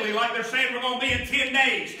like Italy, like they're saying we're going to be in 10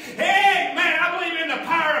 days. Hey, man, I believe in the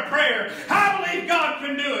power of prayer. I believe God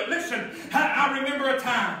can do it. Listen, I remember a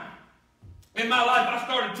time in my life, I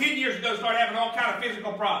started 10 years ago, started having all kind of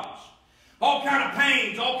physical problems. All kind of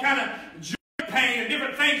pains, all kind of pain and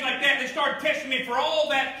different things like that. They started testing me for all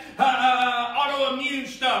that autoimmune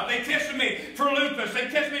stuff. They tested me for lupus. They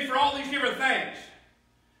tested me for all these different things.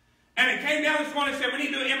 And it came down this morning and said, we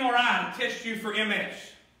need to do an MRI to test you for MS,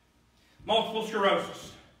 multiple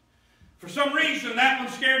sclerosis. For some reason, that one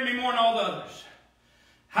scared me more than all the others.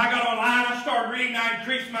 I got online, I started reading, I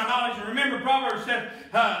increased my knowledge. And remember, Proverbs said,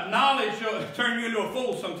 knowledge will turn you into a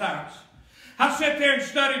fool sometimes. I sat there and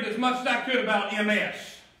studied as much as I could about MS.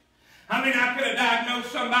 I mean, I could have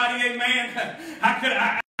diagnosed somebody, amen.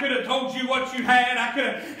 I could have told you what you had.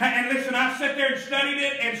 And listen, I sat there and studied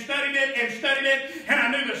it and studied it and studied it. And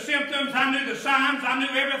I knew the symptoms. I knew the signs. I knew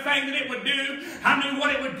everything that it would do. I knew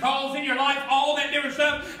what it would cause in your life, all that different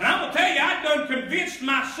stuff. And I'm going to tell you, I done convinced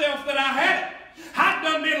myself that I had it. I've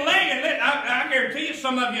done been laying. I guarantee you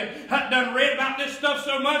some of you have done read about this stuff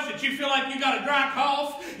so much that you feel like you got a dry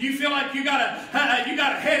cough. You feel like you got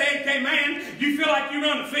a headache, amen. You feel like you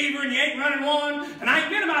run a fever and you ain't running one. And I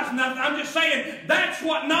ain't minimizing nothing. I'm just saying that's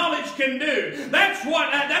what knowledge can do. That's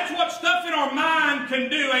what stuff in our mind can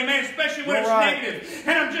do, amen, especially when it's negative.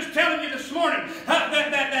 And I'm just telling you this morning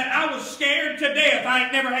that I was scared to death. I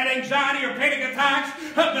ain't never had anxiety or panic attacks,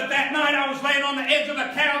 but that night I was laying on the edge of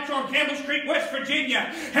a couch on Campbell's Creek, West Virginia,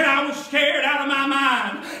 and I was scared out of my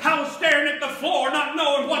mind. I was staring at the floor, not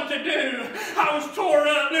knowing what to do. I was tore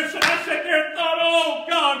up. Listen, I sat there and thought, oh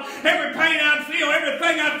God, every pain I'd feel,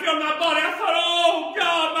 everything I'd feel in my body, I thought, oh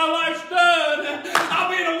God, my life's done. I'll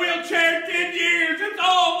be in a wheelchair in 10 years. It's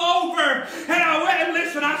all over. And I went and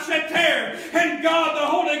listen, I sat there, and God, the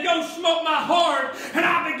Holy Ghost smote my heart, and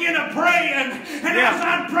I began to pray. And as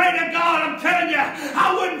I prayed to God, I'm telling you,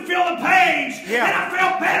 I wouldn't feel the pains, and I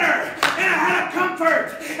felt better, and I had a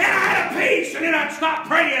comfort, and I had a peace, and then I'd stop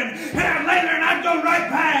praying, and I'd lay there, and I'd go right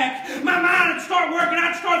back. My mind would start working,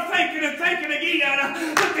 I'd start thinking and thinking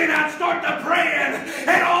again, but then I'd start to praying,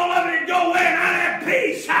 and all of it would go away, and I'd have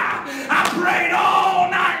peace. I prayed all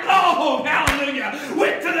night long, hallelujah.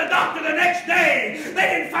 Went to the doctor the next day. They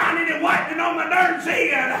didn't find any whitening on my nerves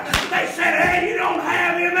in. They said, hey, you don't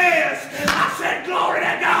have MS. I said, glory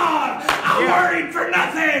to God. I worried for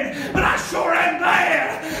nothing, but I sure am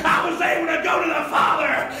glad I was able to go to the Father,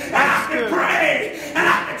 and I could pray, and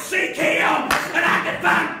I could seek Him, and I could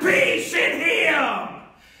find peace in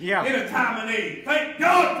Him in a time of need. Thank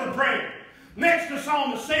God for prayer. Next, the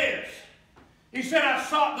psalmist says, he said, I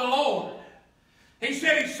sought the Lord. He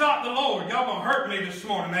said he sought the Lord. Y'all going to hurt me this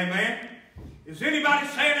morning, amen. Is anybody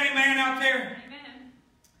saying amen out there? Amen.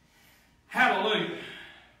 Hallelujah.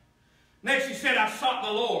 Next, he said, I sought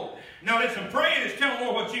the Lord. Now listen, praying is telling the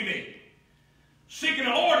Lord what you need. Seeking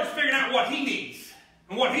the Lord is figuring out what He needs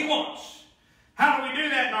and what He wants. How do we do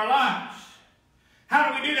that in our lives? How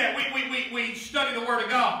do we do that? We study the Word of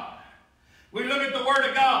God. We look at the Word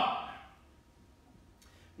of God.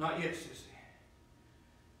 Not yet, sissy.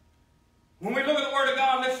 When we look at the Word of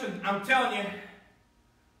God, listen, I'm telling you,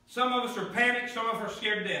 some of us are panicked, some of us are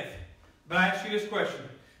scared to death. But I ask you this question.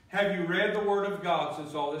 Have you read the Word of God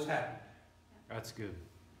since all this happened? That's good.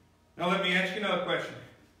 Now let me ask you another question.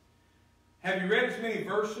 Have you read as many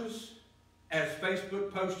verses as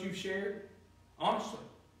Facebook posts you've shared? Honestly.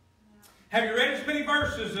 Have you read as many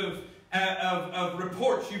verses of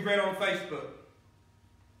reports you've read on Facebook?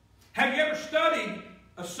 Have you ever studied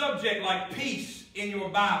a subject like peace in your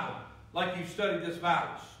Bible, like you've studied this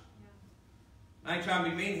virus? I ain't trying to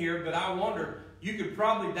be mean here, but I wonder, you could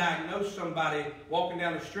probably diagnose somebody walking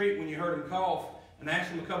down the street when you heard them cough and ask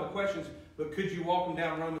them a couple questions, but could you walk them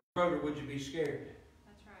down Roman road, or would you be scared?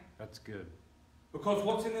 That's right. That's good. Because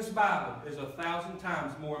what's in this Bible is 1,000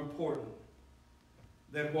 times more important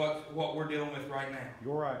than what we're dealing with right now.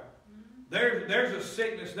 You're right. There's a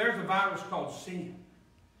sickness, there's a virus called sin.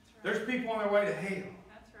 Right. There's people on their way to hell.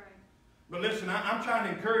 That's right. But listen, I'm trying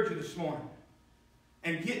to encourage you this morning.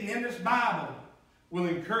 And getting in this Bible will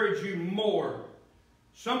encourage you more.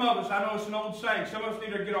 Some of us, I know it's an old saying, some of us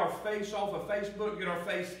need to get our face off of Facebook, get our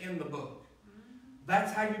face in the book.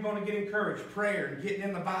 That's how you're going to get encouraged. Prayer and getting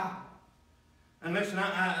in the Bible. And listen,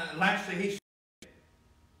 lastly, he said,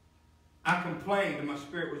 I complained and my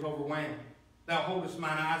spirit was overwhelmed. Thou holdest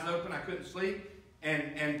mine eyes open, I couldn't sleep,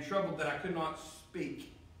 and troubled that I could not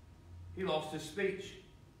speak. He lost his speech.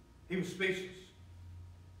 He was speechless.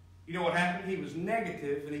 You know what happened? He was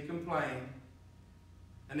negative and he complained.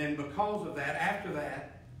 And then because of that, after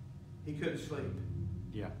that, he couldn't sleep.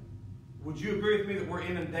 Yeah. Would you agree with me that we're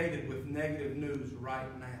inundated with negative news right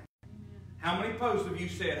now? How many posts have you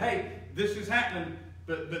said, hey, this is happening,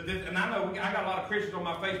 but this, and I know I got a lot of Christians on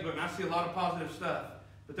my Facebook, and I see a lot of positive stuff,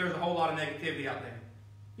 but there's a whole lot of negativity out there.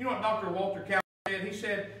 You know what Dr. Walter Calvin said? He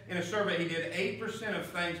said in a survey he did, 8% of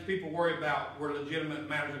things people worry about were legitimate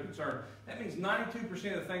matters of concern. That means 92%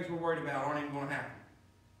 of the things we're worried about aren't even going to happen.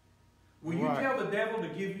 Will you tell the devil to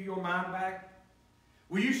give you your mind back?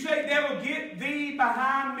 Will you say, devil, get thee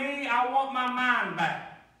behind me, I want my mind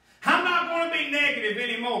back. I'm not going to be negative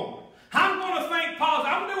anymore. I'm going to think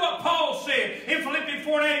positive. I'm going to do what Paul said in Philippians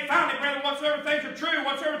 4:8. Finally, brethren, whatsoever things are true,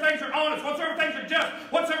 whatsoever things are honest, whatsoever things are just,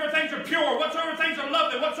 whatsoever things are pure, whatsoever things are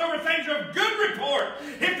lovely, whatsoever things are of good report,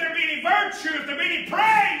 if there be any virtue, if there be any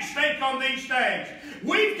praise, think on these things.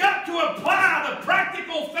 We've got to apply the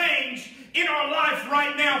practical things in our life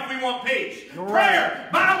right now if we want peace. Prayer,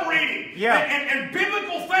 Bible reading, and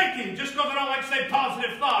biblical thinking, just because I don't like to say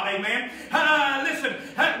positive thought, amen. Listen,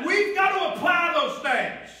 we've got to apply those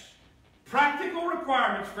things. Practical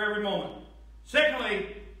requirements for every moment.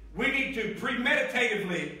 Secondly, we need to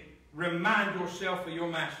premeditatively remind yourself of your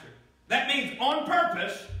master. That means on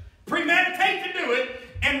purpose, premeditate to do it,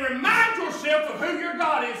 and remind yourself of who your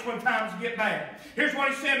God is when times get bad. Here's what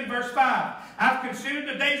he said in verse 5. I've considered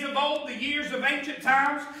the days of old, the years of ancient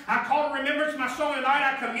times. I call to remembrance my soul and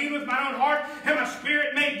night. I commune with my own heart, and my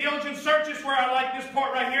spirit made diligent searches. Where I like this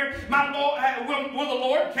part right here. My Lord, will the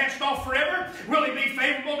Lord cast off forever? Will he be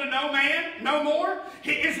favorable to no man? No more?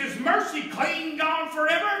 Is his mercy clean gone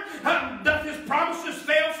forever? Doth his promises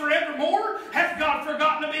fail forevermore? Hath God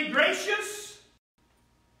forgotten to be gracious?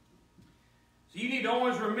 So you need to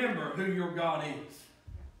always remember who your God is.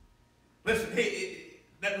 Listen,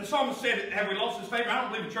 the psalmist said, have we lost his favor? I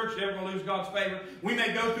don't believe the church is ever going to lose God's favor. We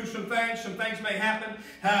may go through some things may happen,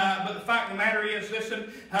 but the fact of the matter is,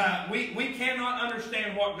 listen, we cannot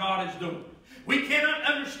understand what God is doing. We cannot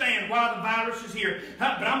understand why the virus is here.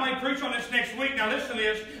 But I may preach on this next week. Now listen to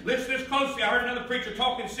this. Listen to this closely. I heard another preacher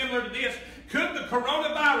talking similar to this. Could the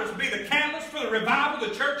coronavirus be the catalyst for the revival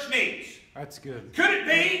the church needs? That's good. Could it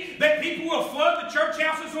be that people will flood the church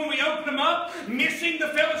houses when we open them up, missing the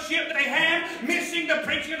fellowship that they have, missing the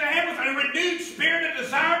preaching that they have, with a renewed spirit and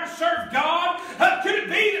desire to serve God? Could it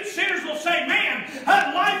be that sinners will say, man,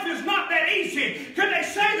 life is not that easy? Could they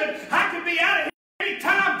say that I could be out of here any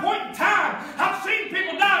time, point in time? I've seen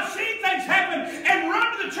people die, I've seen things happen, and run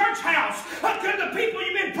to the church house. Could the people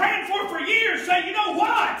you've been praying for years say, you know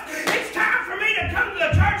what? It's time for me to come to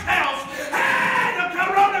the church house. The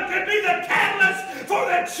corona could be the catalyst for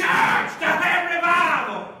the church to have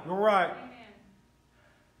revival. You're right.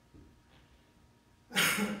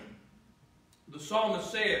 The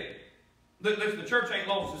psalmist said, listen, the church ain't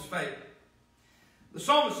lost its faith. The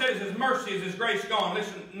psalmist says his mercy is his grace gone.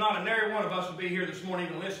 Listen, not a nary one of us would be here this morning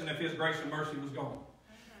to listen if his grace and mercy was gone.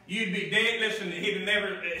 You'd be dead. Listen, he'd have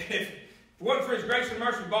never, if it wasn't for his grace and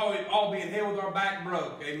mercy, we'd all be in hell with our back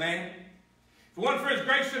broke. Amen. If it wasn't for his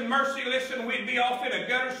grace and mercy, listen, we'd be off in a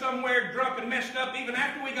gutter somewhere, drunk and messed up even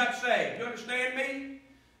after we got saved. You understand me?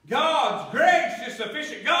 God's grace is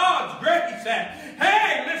sufficient. God's grace.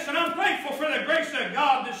 Hey, listen, I'm thankful for the grace of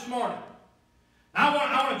God this morning. I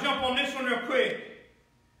want to jump on this one real quick.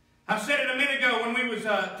 I said it a minute ago when we was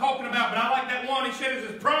talking about, but I like that one. He said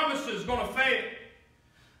his promise is going to fail.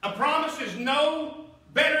 A promise is no,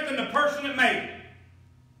 better than the person that made it.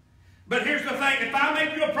 But here's the thing. If I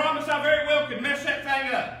make you a promise, I very well could mess that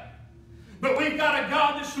thing up. But we've got a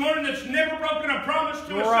God this morning that's never broken a promise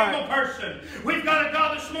to a single person. We've got a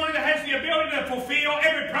God this morning that has the ability to fulfill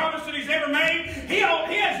every promise that He's ever made. He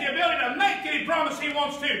has the ability to make any promise He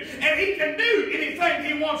wants to. And He can do anything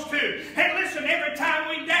He wants to. And listen, every time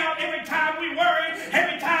we doubt, every time we worry,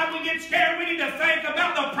 every time we get scared, we need to think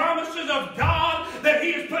about the promises of God that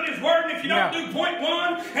He has put His Word. And if you don't do point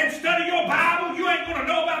one and study your Bible, you ain't going to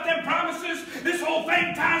know about them promises. This whole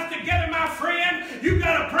thing ties together, my friend. You've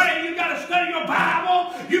got to pray. You've got to study your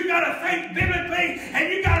Bible, you've got to think biblically,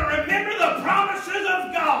 and you've got to remember the promises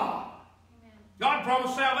of God. Amen. God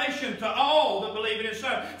promised salvation to all that believe in His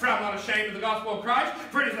Son. For I'm not ashamed of the gospel of Christ,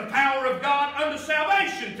 for it is the power of God unto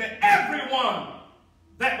salvation to everyone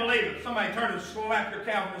that believeth. Somebody turn and slap your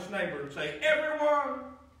Calvinist neighbor and say, everyone.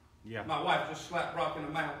 Yeah. My wife just slapped Rock in the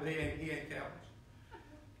mouth, but he ain't Calvinist.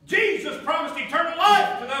 Jesus promised eternal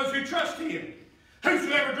life to those who trust Him.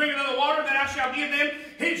 Whosoever drinketh of the water that I shall give them,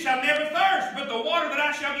 he shall never thirst. But the water that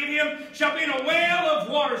I shall give him shall be in a well of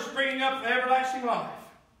water springing up for everlasting life.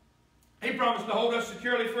 He promised to hold us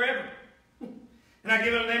securely forever. And I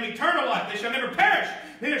give unto them eternal life. They shall never perish,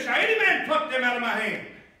 neither shall any man pluck them out of my hand.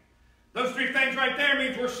 Those three things right there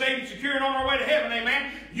means we're saved and secure and on our way to heaven.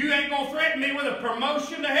 Amen. You ain't going to threaten me with a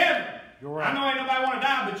promotion to heaven. You're right. I know ain't nobody want to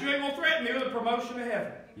die, but you ain't going to threaten me with a promotion to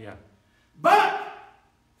heaven. Yeah. But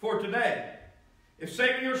for today, if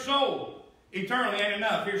saving your soul eternally ain't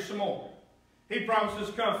enough, here's some more. He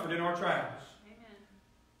promises comfort in our trials. Amen.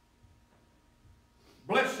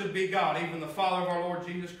 Blessed be God, even the Father of our Lord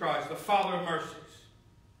Jesus Christ, the Father of mercies,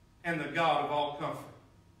 and the God of all comfort.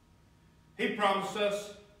 He promised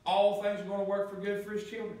us all things are going to work for good for His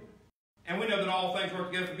children. And we know that all things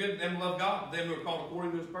work together for good to them who love God, them who are called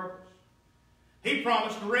according to His purpose. He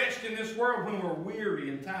promised rest in this world when we're weary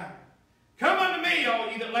and tired. Come unto me,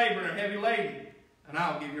 all ye that labor and are heavy laden, and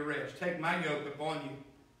I'll give you rest. Take my yoke upon you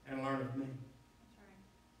and learn of me. That's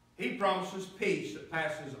right. He promises peace that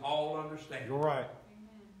passes all understanding. You're right.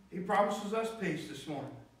 Amen. He promises us peace this morning.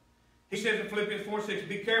 He says in Philippians 4:6,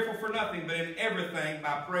 be careful for nothing, but in everything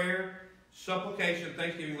by prayer, supplication,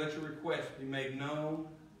 thanksgiving, let your requests be made known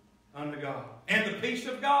unto God. And the peace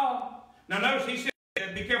of God. Now notice he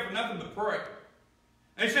said, be careful for nothing but pray.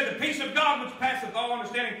 And he said, the peace of God which passeth all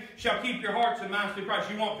understanding shall keep your hearts and minds through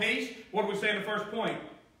Christ. You want peace? What do we say in the first point?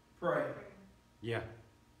 Pray. Yeah.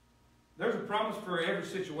 There's a promise for every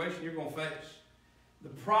situation you're going to face. The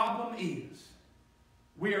problem is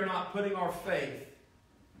we are not putting our faith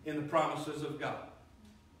in the promises of God.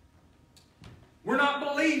 We're not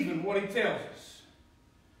believing what He tells us.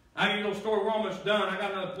 I'll give you a little story. We're almost done. I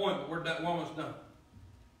got another point, but we're almost done.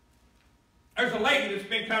 There's a lady that's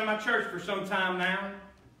been coming to my church for some time now.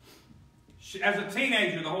 As a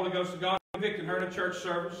teenager, the Holy Ghost of God convicted her in a church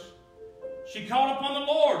service. She called upon the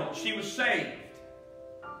Lord and she was saved.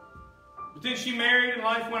 But then she married and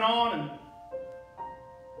life went on and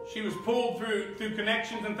she was pulled through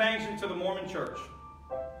connections and things into the Mormon church.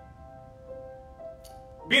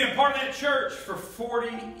 Being a part of that church for 40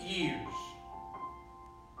 years.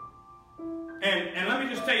 And let me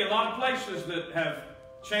just tell you, a lot of places that have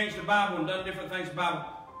changed the Bible and done different things about the Bible,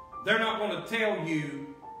 they're not going to tell you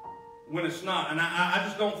when it's not. And I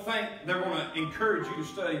just don't think they're going to encourage you to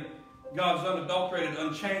study God's unadulterated,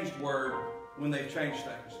 unchanged Word when they've changed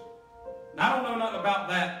things. Now, I don't know nothing about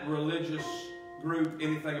that religious group,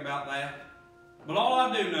 anything about that. But all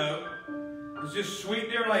I do know is this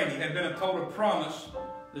sweet dear lady had been told a promise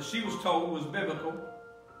that she was told was biblical,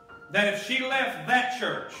 that if she left that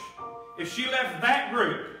church, if she left that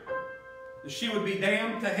group, that she would be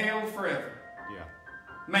damned to hell forever. Yeah.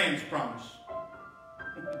 Man's promise.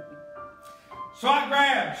 So I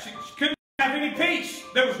grabbed. She couldn't have any peace.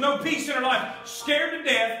 There was no peace in her life. Scared to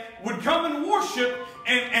death. Would come and worship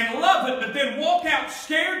and love it, but then walk out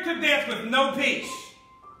scared to death with no peace.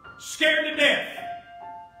 Scared to death.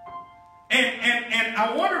 And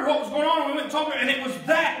I wondered what was going on when we went and talked to her, and it was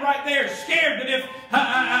that right there. Scared that if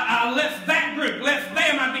I left that group, left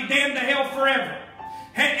them, I'd be damned to hell forever.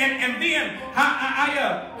 And then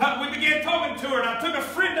we began talking to her, and I took a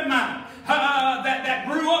friend of mine that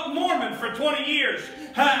grew up Mormon for 20 years,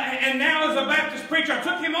 and now is a Baptist preacher. I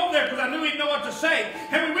took him over there because I knew he'd know what to say.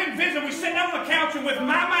 And we went and visited. We sat down on the couch, and with my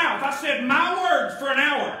mouth, I said my words for an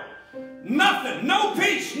hour. Nothing. No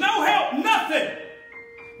peace. No help. Nothing.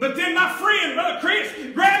 But then my friend, Brother Chris,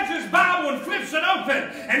 grabs his Bible and flips it open.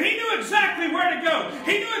 And he knew exactly where to go.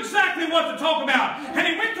 He knew exactly what to talk about. And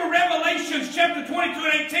he went to Revelations chapter 22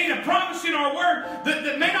 and 18, a promise in our Word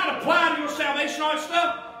that may not apply to your salvation, all that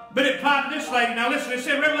stuff. But it applied to this lady. Now listen, it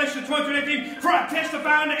said, Revelation 22:18, for I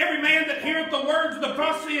testify unto every man that heareth the words of the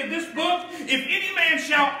prophecy of this book, if any man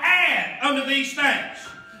shall add unto these things,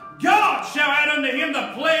 God shall add unto him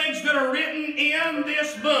the plagues that are written in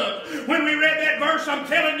this book. When we read that verse, I'm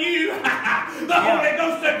telling you, the Holy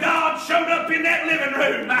Ghost of God showed up in that living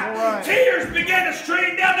room. Right. Tears began to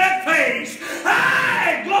stream down that face.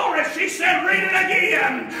 Hey, glory. She said, read it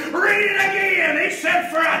again. Read it again. He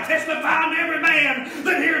said, for I testify unto every man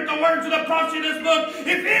that heareth the words of the prophecy of this book,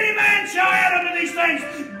 if any man shall add unto these things,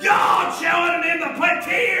 God shall add unto him the plagues.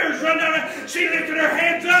 Tears run down. She lifted her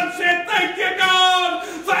hands up and said, thank you, God.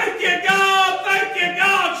 Thank you, God. Thank you,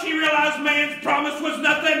 God. She realized man's promise was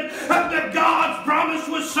nothing, but God's promise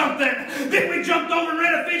was something. Then we jumped over and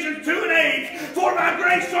read Ephesians 2:8. For by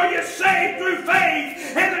grace are you saved through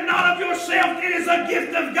faith, and that not of yourself. It is a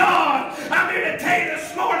gift of God. I'm here to tell you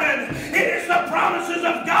this morning, it is the promises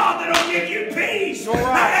of God that will give you peace.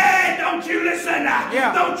 Hey, don't you listen.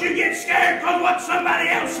 Don't you get scared because what somebody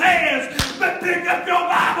else says, but pick up your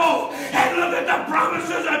Bible and look at the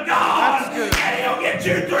promises of God, and He'll get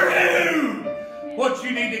you through what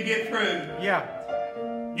you need to get through. Yeah.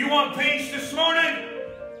 You want peace this morning?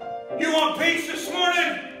 You want peace this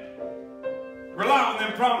morning? Rely on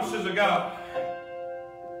them promises of God.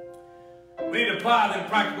 We need to apply them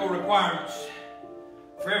practical requirements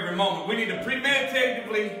for every moment. We need to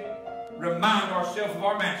premeditatively remind ourselves of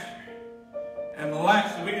our Master. And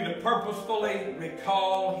lastly, we need to purposefully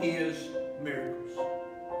recall His miracles.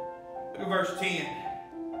 Look at verse 10.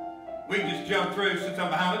 We can just jump through since I'm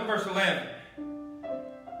behind. Look at verse 11.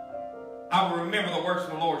 I will remember the works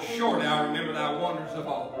of the Lord. Surely I will remember thy wonders of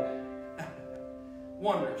old.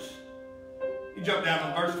 Wonders. You jump down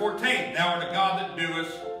to verse 14. Thou art a God that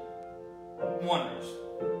doest wonders.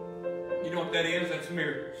 You know what that is? That's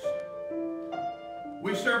miracles.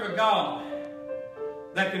 We serve a God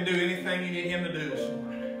that can do anything you need Him to do this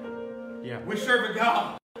morning. Yeah. We serve a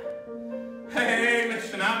God. Hey,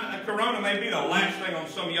 listen, Corona may be the last thing on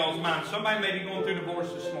some of y'all's minds. Somebody may be going through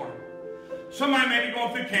divorce this morning. Somebody may be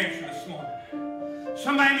going through cancer this morning.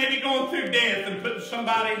 Somebody may be going through death and putting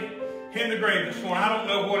somebody in the grave this morning. I don't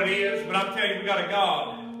know what it is, but I'm telling you, we got a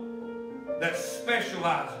God that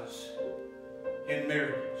specializes in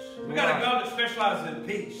miracles. We got a God that specializes in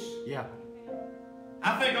peace. Yeah.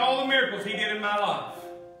 I think all the miracles He did in my life.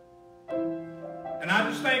 And I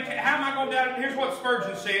just think, how am I going to doubt it? Here's what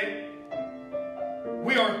Spurgeon said.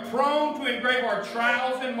 We are prone to engrave our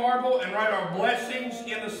trials in marble and write our blessings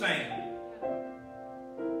in the sand.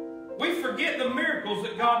 We forget the miracles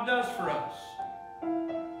that God does for us.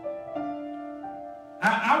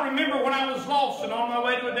 I remember when I was lost and on my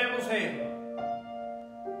way to a devil's hell.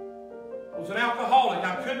 I was an alcoholic.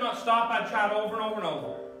 I could not stop. I tried over and over and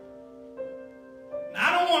over. And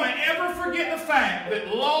I don't want to ever forget the fact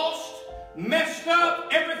that lost, messed up,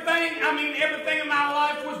 everything in my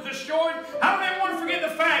life was destroyed. I don't ever want to forget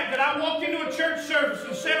the fact that I walked into a church service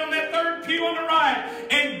and sat on that third pew on the right,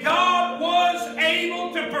 and God was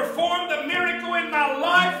able to perform the miracle in my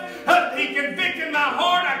life. He convicted my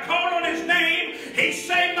heart. I called on His name. He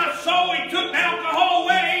saved my soul. He took the alcohol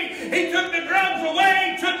away. He took the drugs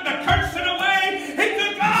away. He took the cursing away. He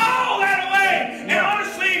took all that away. And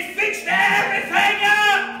honestly, He fixed everything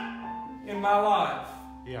up in my life.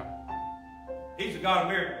 Yeah. He's a God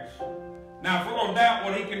of miracles. Now, if we're going to doubt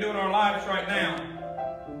what He can do in our lives right now,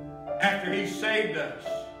 after He's saved us,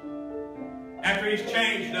 after He's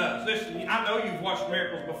changed us. Listen, I know you've watched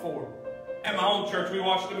miracles before. At my own church, we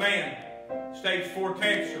watched a man, stage 4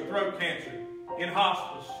 cancer, throat cancer, in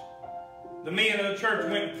hospice. The men of the church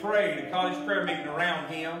went and prayed at college prayer meeting around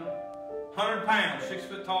him. 100 pounds, 6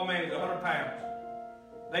 foot tall man, he's 100 pounds.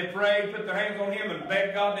 They prayed, put their hands on him, and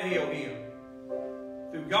begged God to heal him.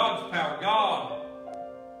 Through God's power, God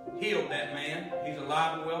healed that man. He's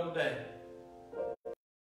alive and well today.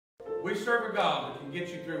 We serve a God that can get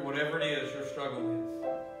you through whatever it is you're struggling with.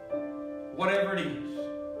 Whatever it is.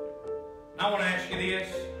 And I want to ask you this.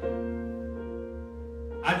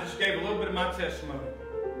 I just gave a little bit of my testimony.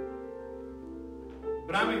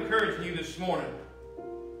 But I'm encouraging you this morning.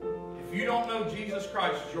 If you don't know Jesus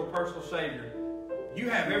Christ as your personal Savior, you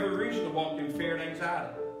have every reason to walk in fear and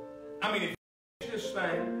anxiety. I mean, if this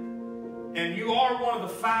thing, and you are one of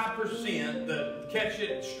the 5% that catch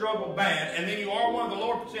it, struggle bad, and then you are one of the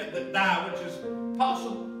lower percent that die, which is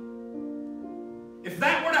possible. If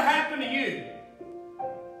that were to happen to you,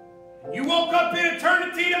 you woke up in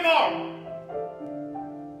eternity tomorrow,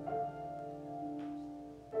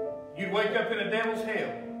 you'd wake up in a devil's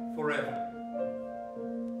hell forever.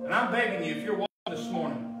 And I'm begging you, if you're watching this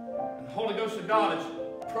morning, and the Holy Ghost of God is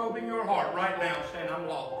probing your heart right now, saying, I'm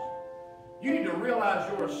lost. You need to realize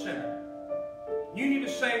you're a sinner. You need to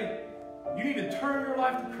say, you need to turn your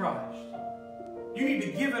life to Christ. You need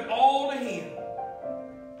to give it all to Him.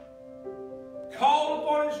 Call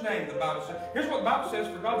upon His name, the Bible says. Here's what the Bible says,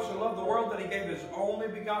 for God so loved the world that He gave His only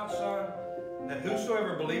begotten Son, that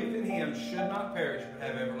whosoever believeth in Him should not perish, but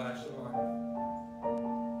have everlasting life.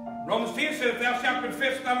 Romans 10 says, if thou shalt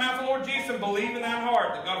confess with thy mouth the Lord Jesus and believe in thine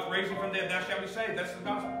heart that God hath raised Him from the dead, thou shalt be saved. That's the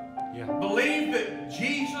gospel. Yeah. Believe that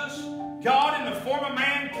Jesus, God in the form of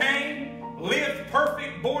man, came, lived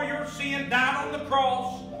perfect, bore your sin, died on the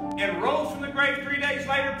cross, and rose from the grave 3 days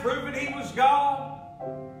later, proving He was God.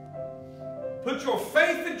 Put your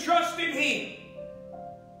faith and trust in Him.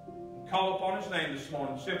 Call upon His name this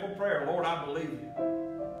morning. Simple prayer. Lord, I believe You.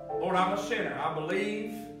 Lord, I'm a sinner. I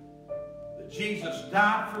believe that Jesus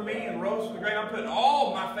died for me and rose from the grave. I'm putting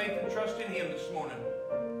all my faith and trust in Him this morning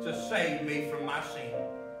to save me from my sin.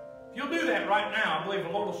 If you'll do that right now, I believe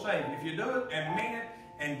the Lord will save you. If you do it and mean it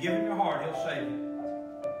and give Him your heart, He'll save you.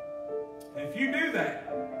 And if you do that,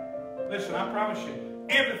 listen, I promise you,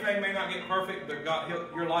 everything may not get perfect, but God,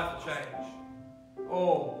 your life will change.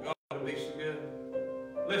 Oh, God, it'll be so good.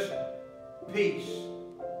 Listen, peace,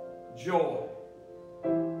 joy. I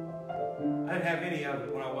didn't have any of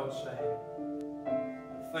it when I wasn't saved.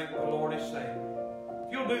 Thank the Lord He saved me.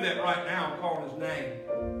 If you'll do that right now and call on His name,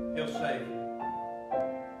 He'll save you.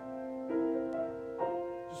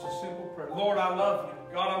 Just a simple prayer. Lord, I love You.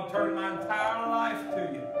 God, I'm turning my entire life to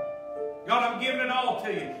You. God, I'm giving it all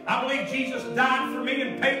to You. I believe Jesus died for me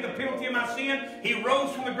and paid the penalty of my sin. He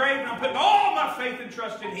rose from the grave, and I'm putting all my faith and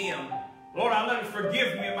trust in Him. Lord, I let You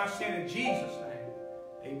forgive me of my sin in Jesus' name.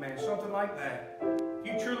 Amen. Something like that. If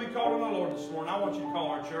you truly called on the Lord this morning, I want you to call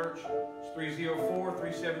our church. It's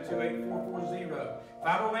 304-372-8440. If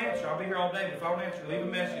I don't answer, I'll be here all day. But if I don't answer, leave a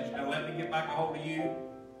message and let me get back a hold of you.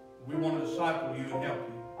 We want to disciple you and help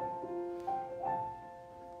you.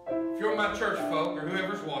 If you're my church folk or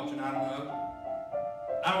whoever's watching, I don't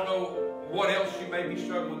know what else you may be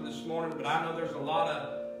struggling with this morning, but I know there's a lot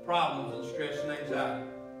of problems and stress and anxiety.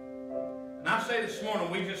 And I say this morning,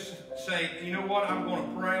 we just say, you know what, I'm going to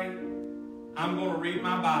pray. I'm going to read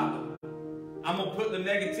my Bible. I'm going to put the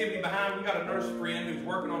negativity behind. We got a nurse friend who's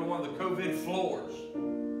working on one of the COVID floors.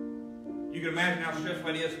 You can imagine how stressful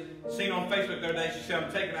it is. Seen on Facebook the other day, she said,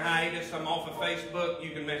 I'm taking a hiatus. I'm off of Facebook.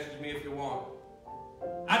 You can message me if you want.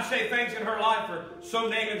 I'd say things in her life are so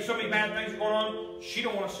negative, so many bad things going on, she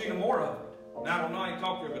don't want to see no more of it. Now, I don't know how you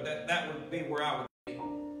talk to her, but that would be where I would be.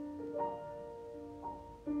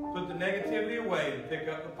 Put the negativity away and pick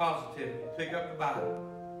up the positivity. Pick up the Bible.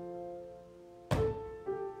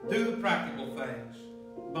 Do the practical things.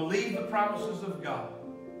 Believe the promises of God.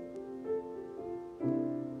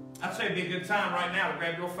 I'd say it'd be a good time right now to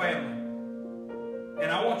grab your family.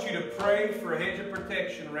 And I want you to pray for a hedge of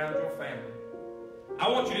protection around your family. I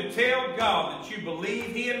want you to tell God that you believe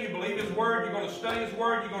Him, you believe His Word, you're going to study His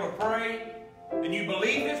Word, you're going to pray, and you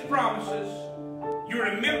believe His promises, you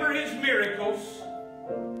remember His miracles,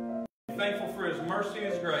 you're thankful for His mercy and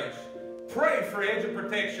His grace. Pray for a hedge of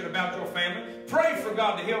protection about your family. Pray for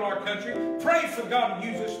God to heal our country. Pray for God to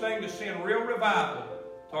use this thing to send real revival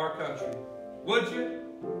to our country. Would you?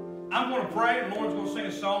 I'm going to pray, and Lauren's going to sing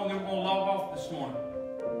a song, and then we're going to log off this morning.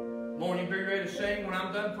 Lord, you be ready to sing when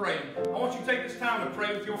I'm done praying. I want you to take this time to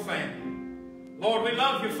pray with your family. Lord, we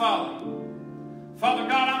love You, Father. Father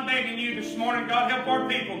God, I'm begging You this morning, God, help our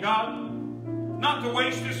people, God. Not to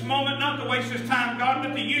waste this moment, not to waste this time, God,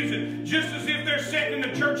 but to use it just as if they're sitting in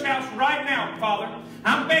the church house right now, Father.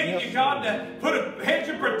 I'm begging You, God, to put a hedge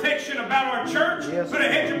of protection about our church, put a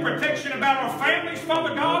hedge of protection about our families,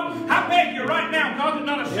 Father God. I beg You right now, God, that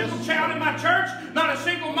not a single child in my church, not a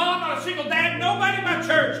single mom, not a single dad, nobody in my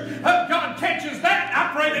church, God, catches that. I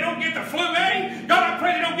pray they don't get the flu A. God, I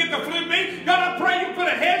pray they don't get the flu B. God, I pray You put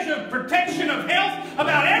a hedge of protection of health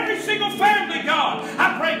about every single family, God.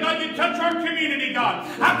 I pray, God, You'd touch our community, God.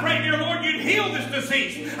 I pray, dear Lord, You'd heal this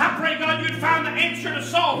disease. I pray, God, You'd find the answer to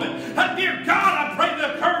solve it. Dear God, I pray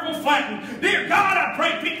the curve will flatten. Dear God, I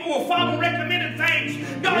pray people will follow recommended things,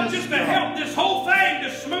 God, just to help this whole thing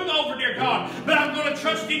to smooth over, dear God. But I'm going to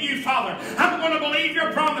trust in You, Father. I'm going to believe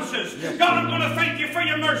Your promises. God, I'm going to thank You for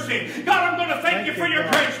Your mercy. God, I'm going to thank You for Your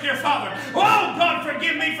grace, dear Father. Oh, God,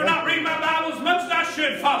 forgive me for not reading my Bible as much as I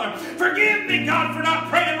should, Father. Forgive me, God, for not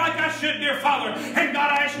praying like I should, dear Father. And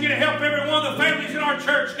God, I ask You to help every one of the families in our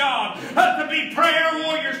church, God, to be prayer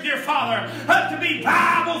warriors, dear Father, to be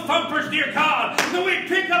Bible thumpers, dear God, that we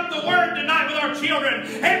pick up up the Word tonight with our children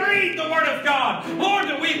and read the Word of God. Lord,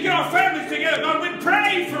 that we get our families together, God. We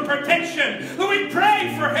pray for protection. That we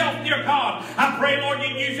pray for help, dear God. I pray, Lord,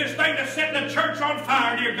 you use this thing to set the church on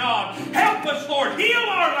fire, dear God. Help us, Lord. Heal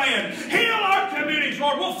our land. Heal our communities,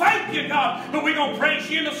 Lord. We'll thank you, God. But we're going to praise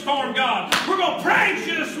you in the storm, God. We're going to praise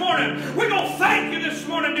you this morning. We're going to thank you this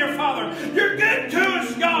morning, dear Father. You're good to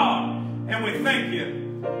us, God. And we thank you.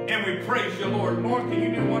 And we praise you, Lord. Lord, can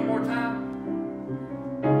you do one more time?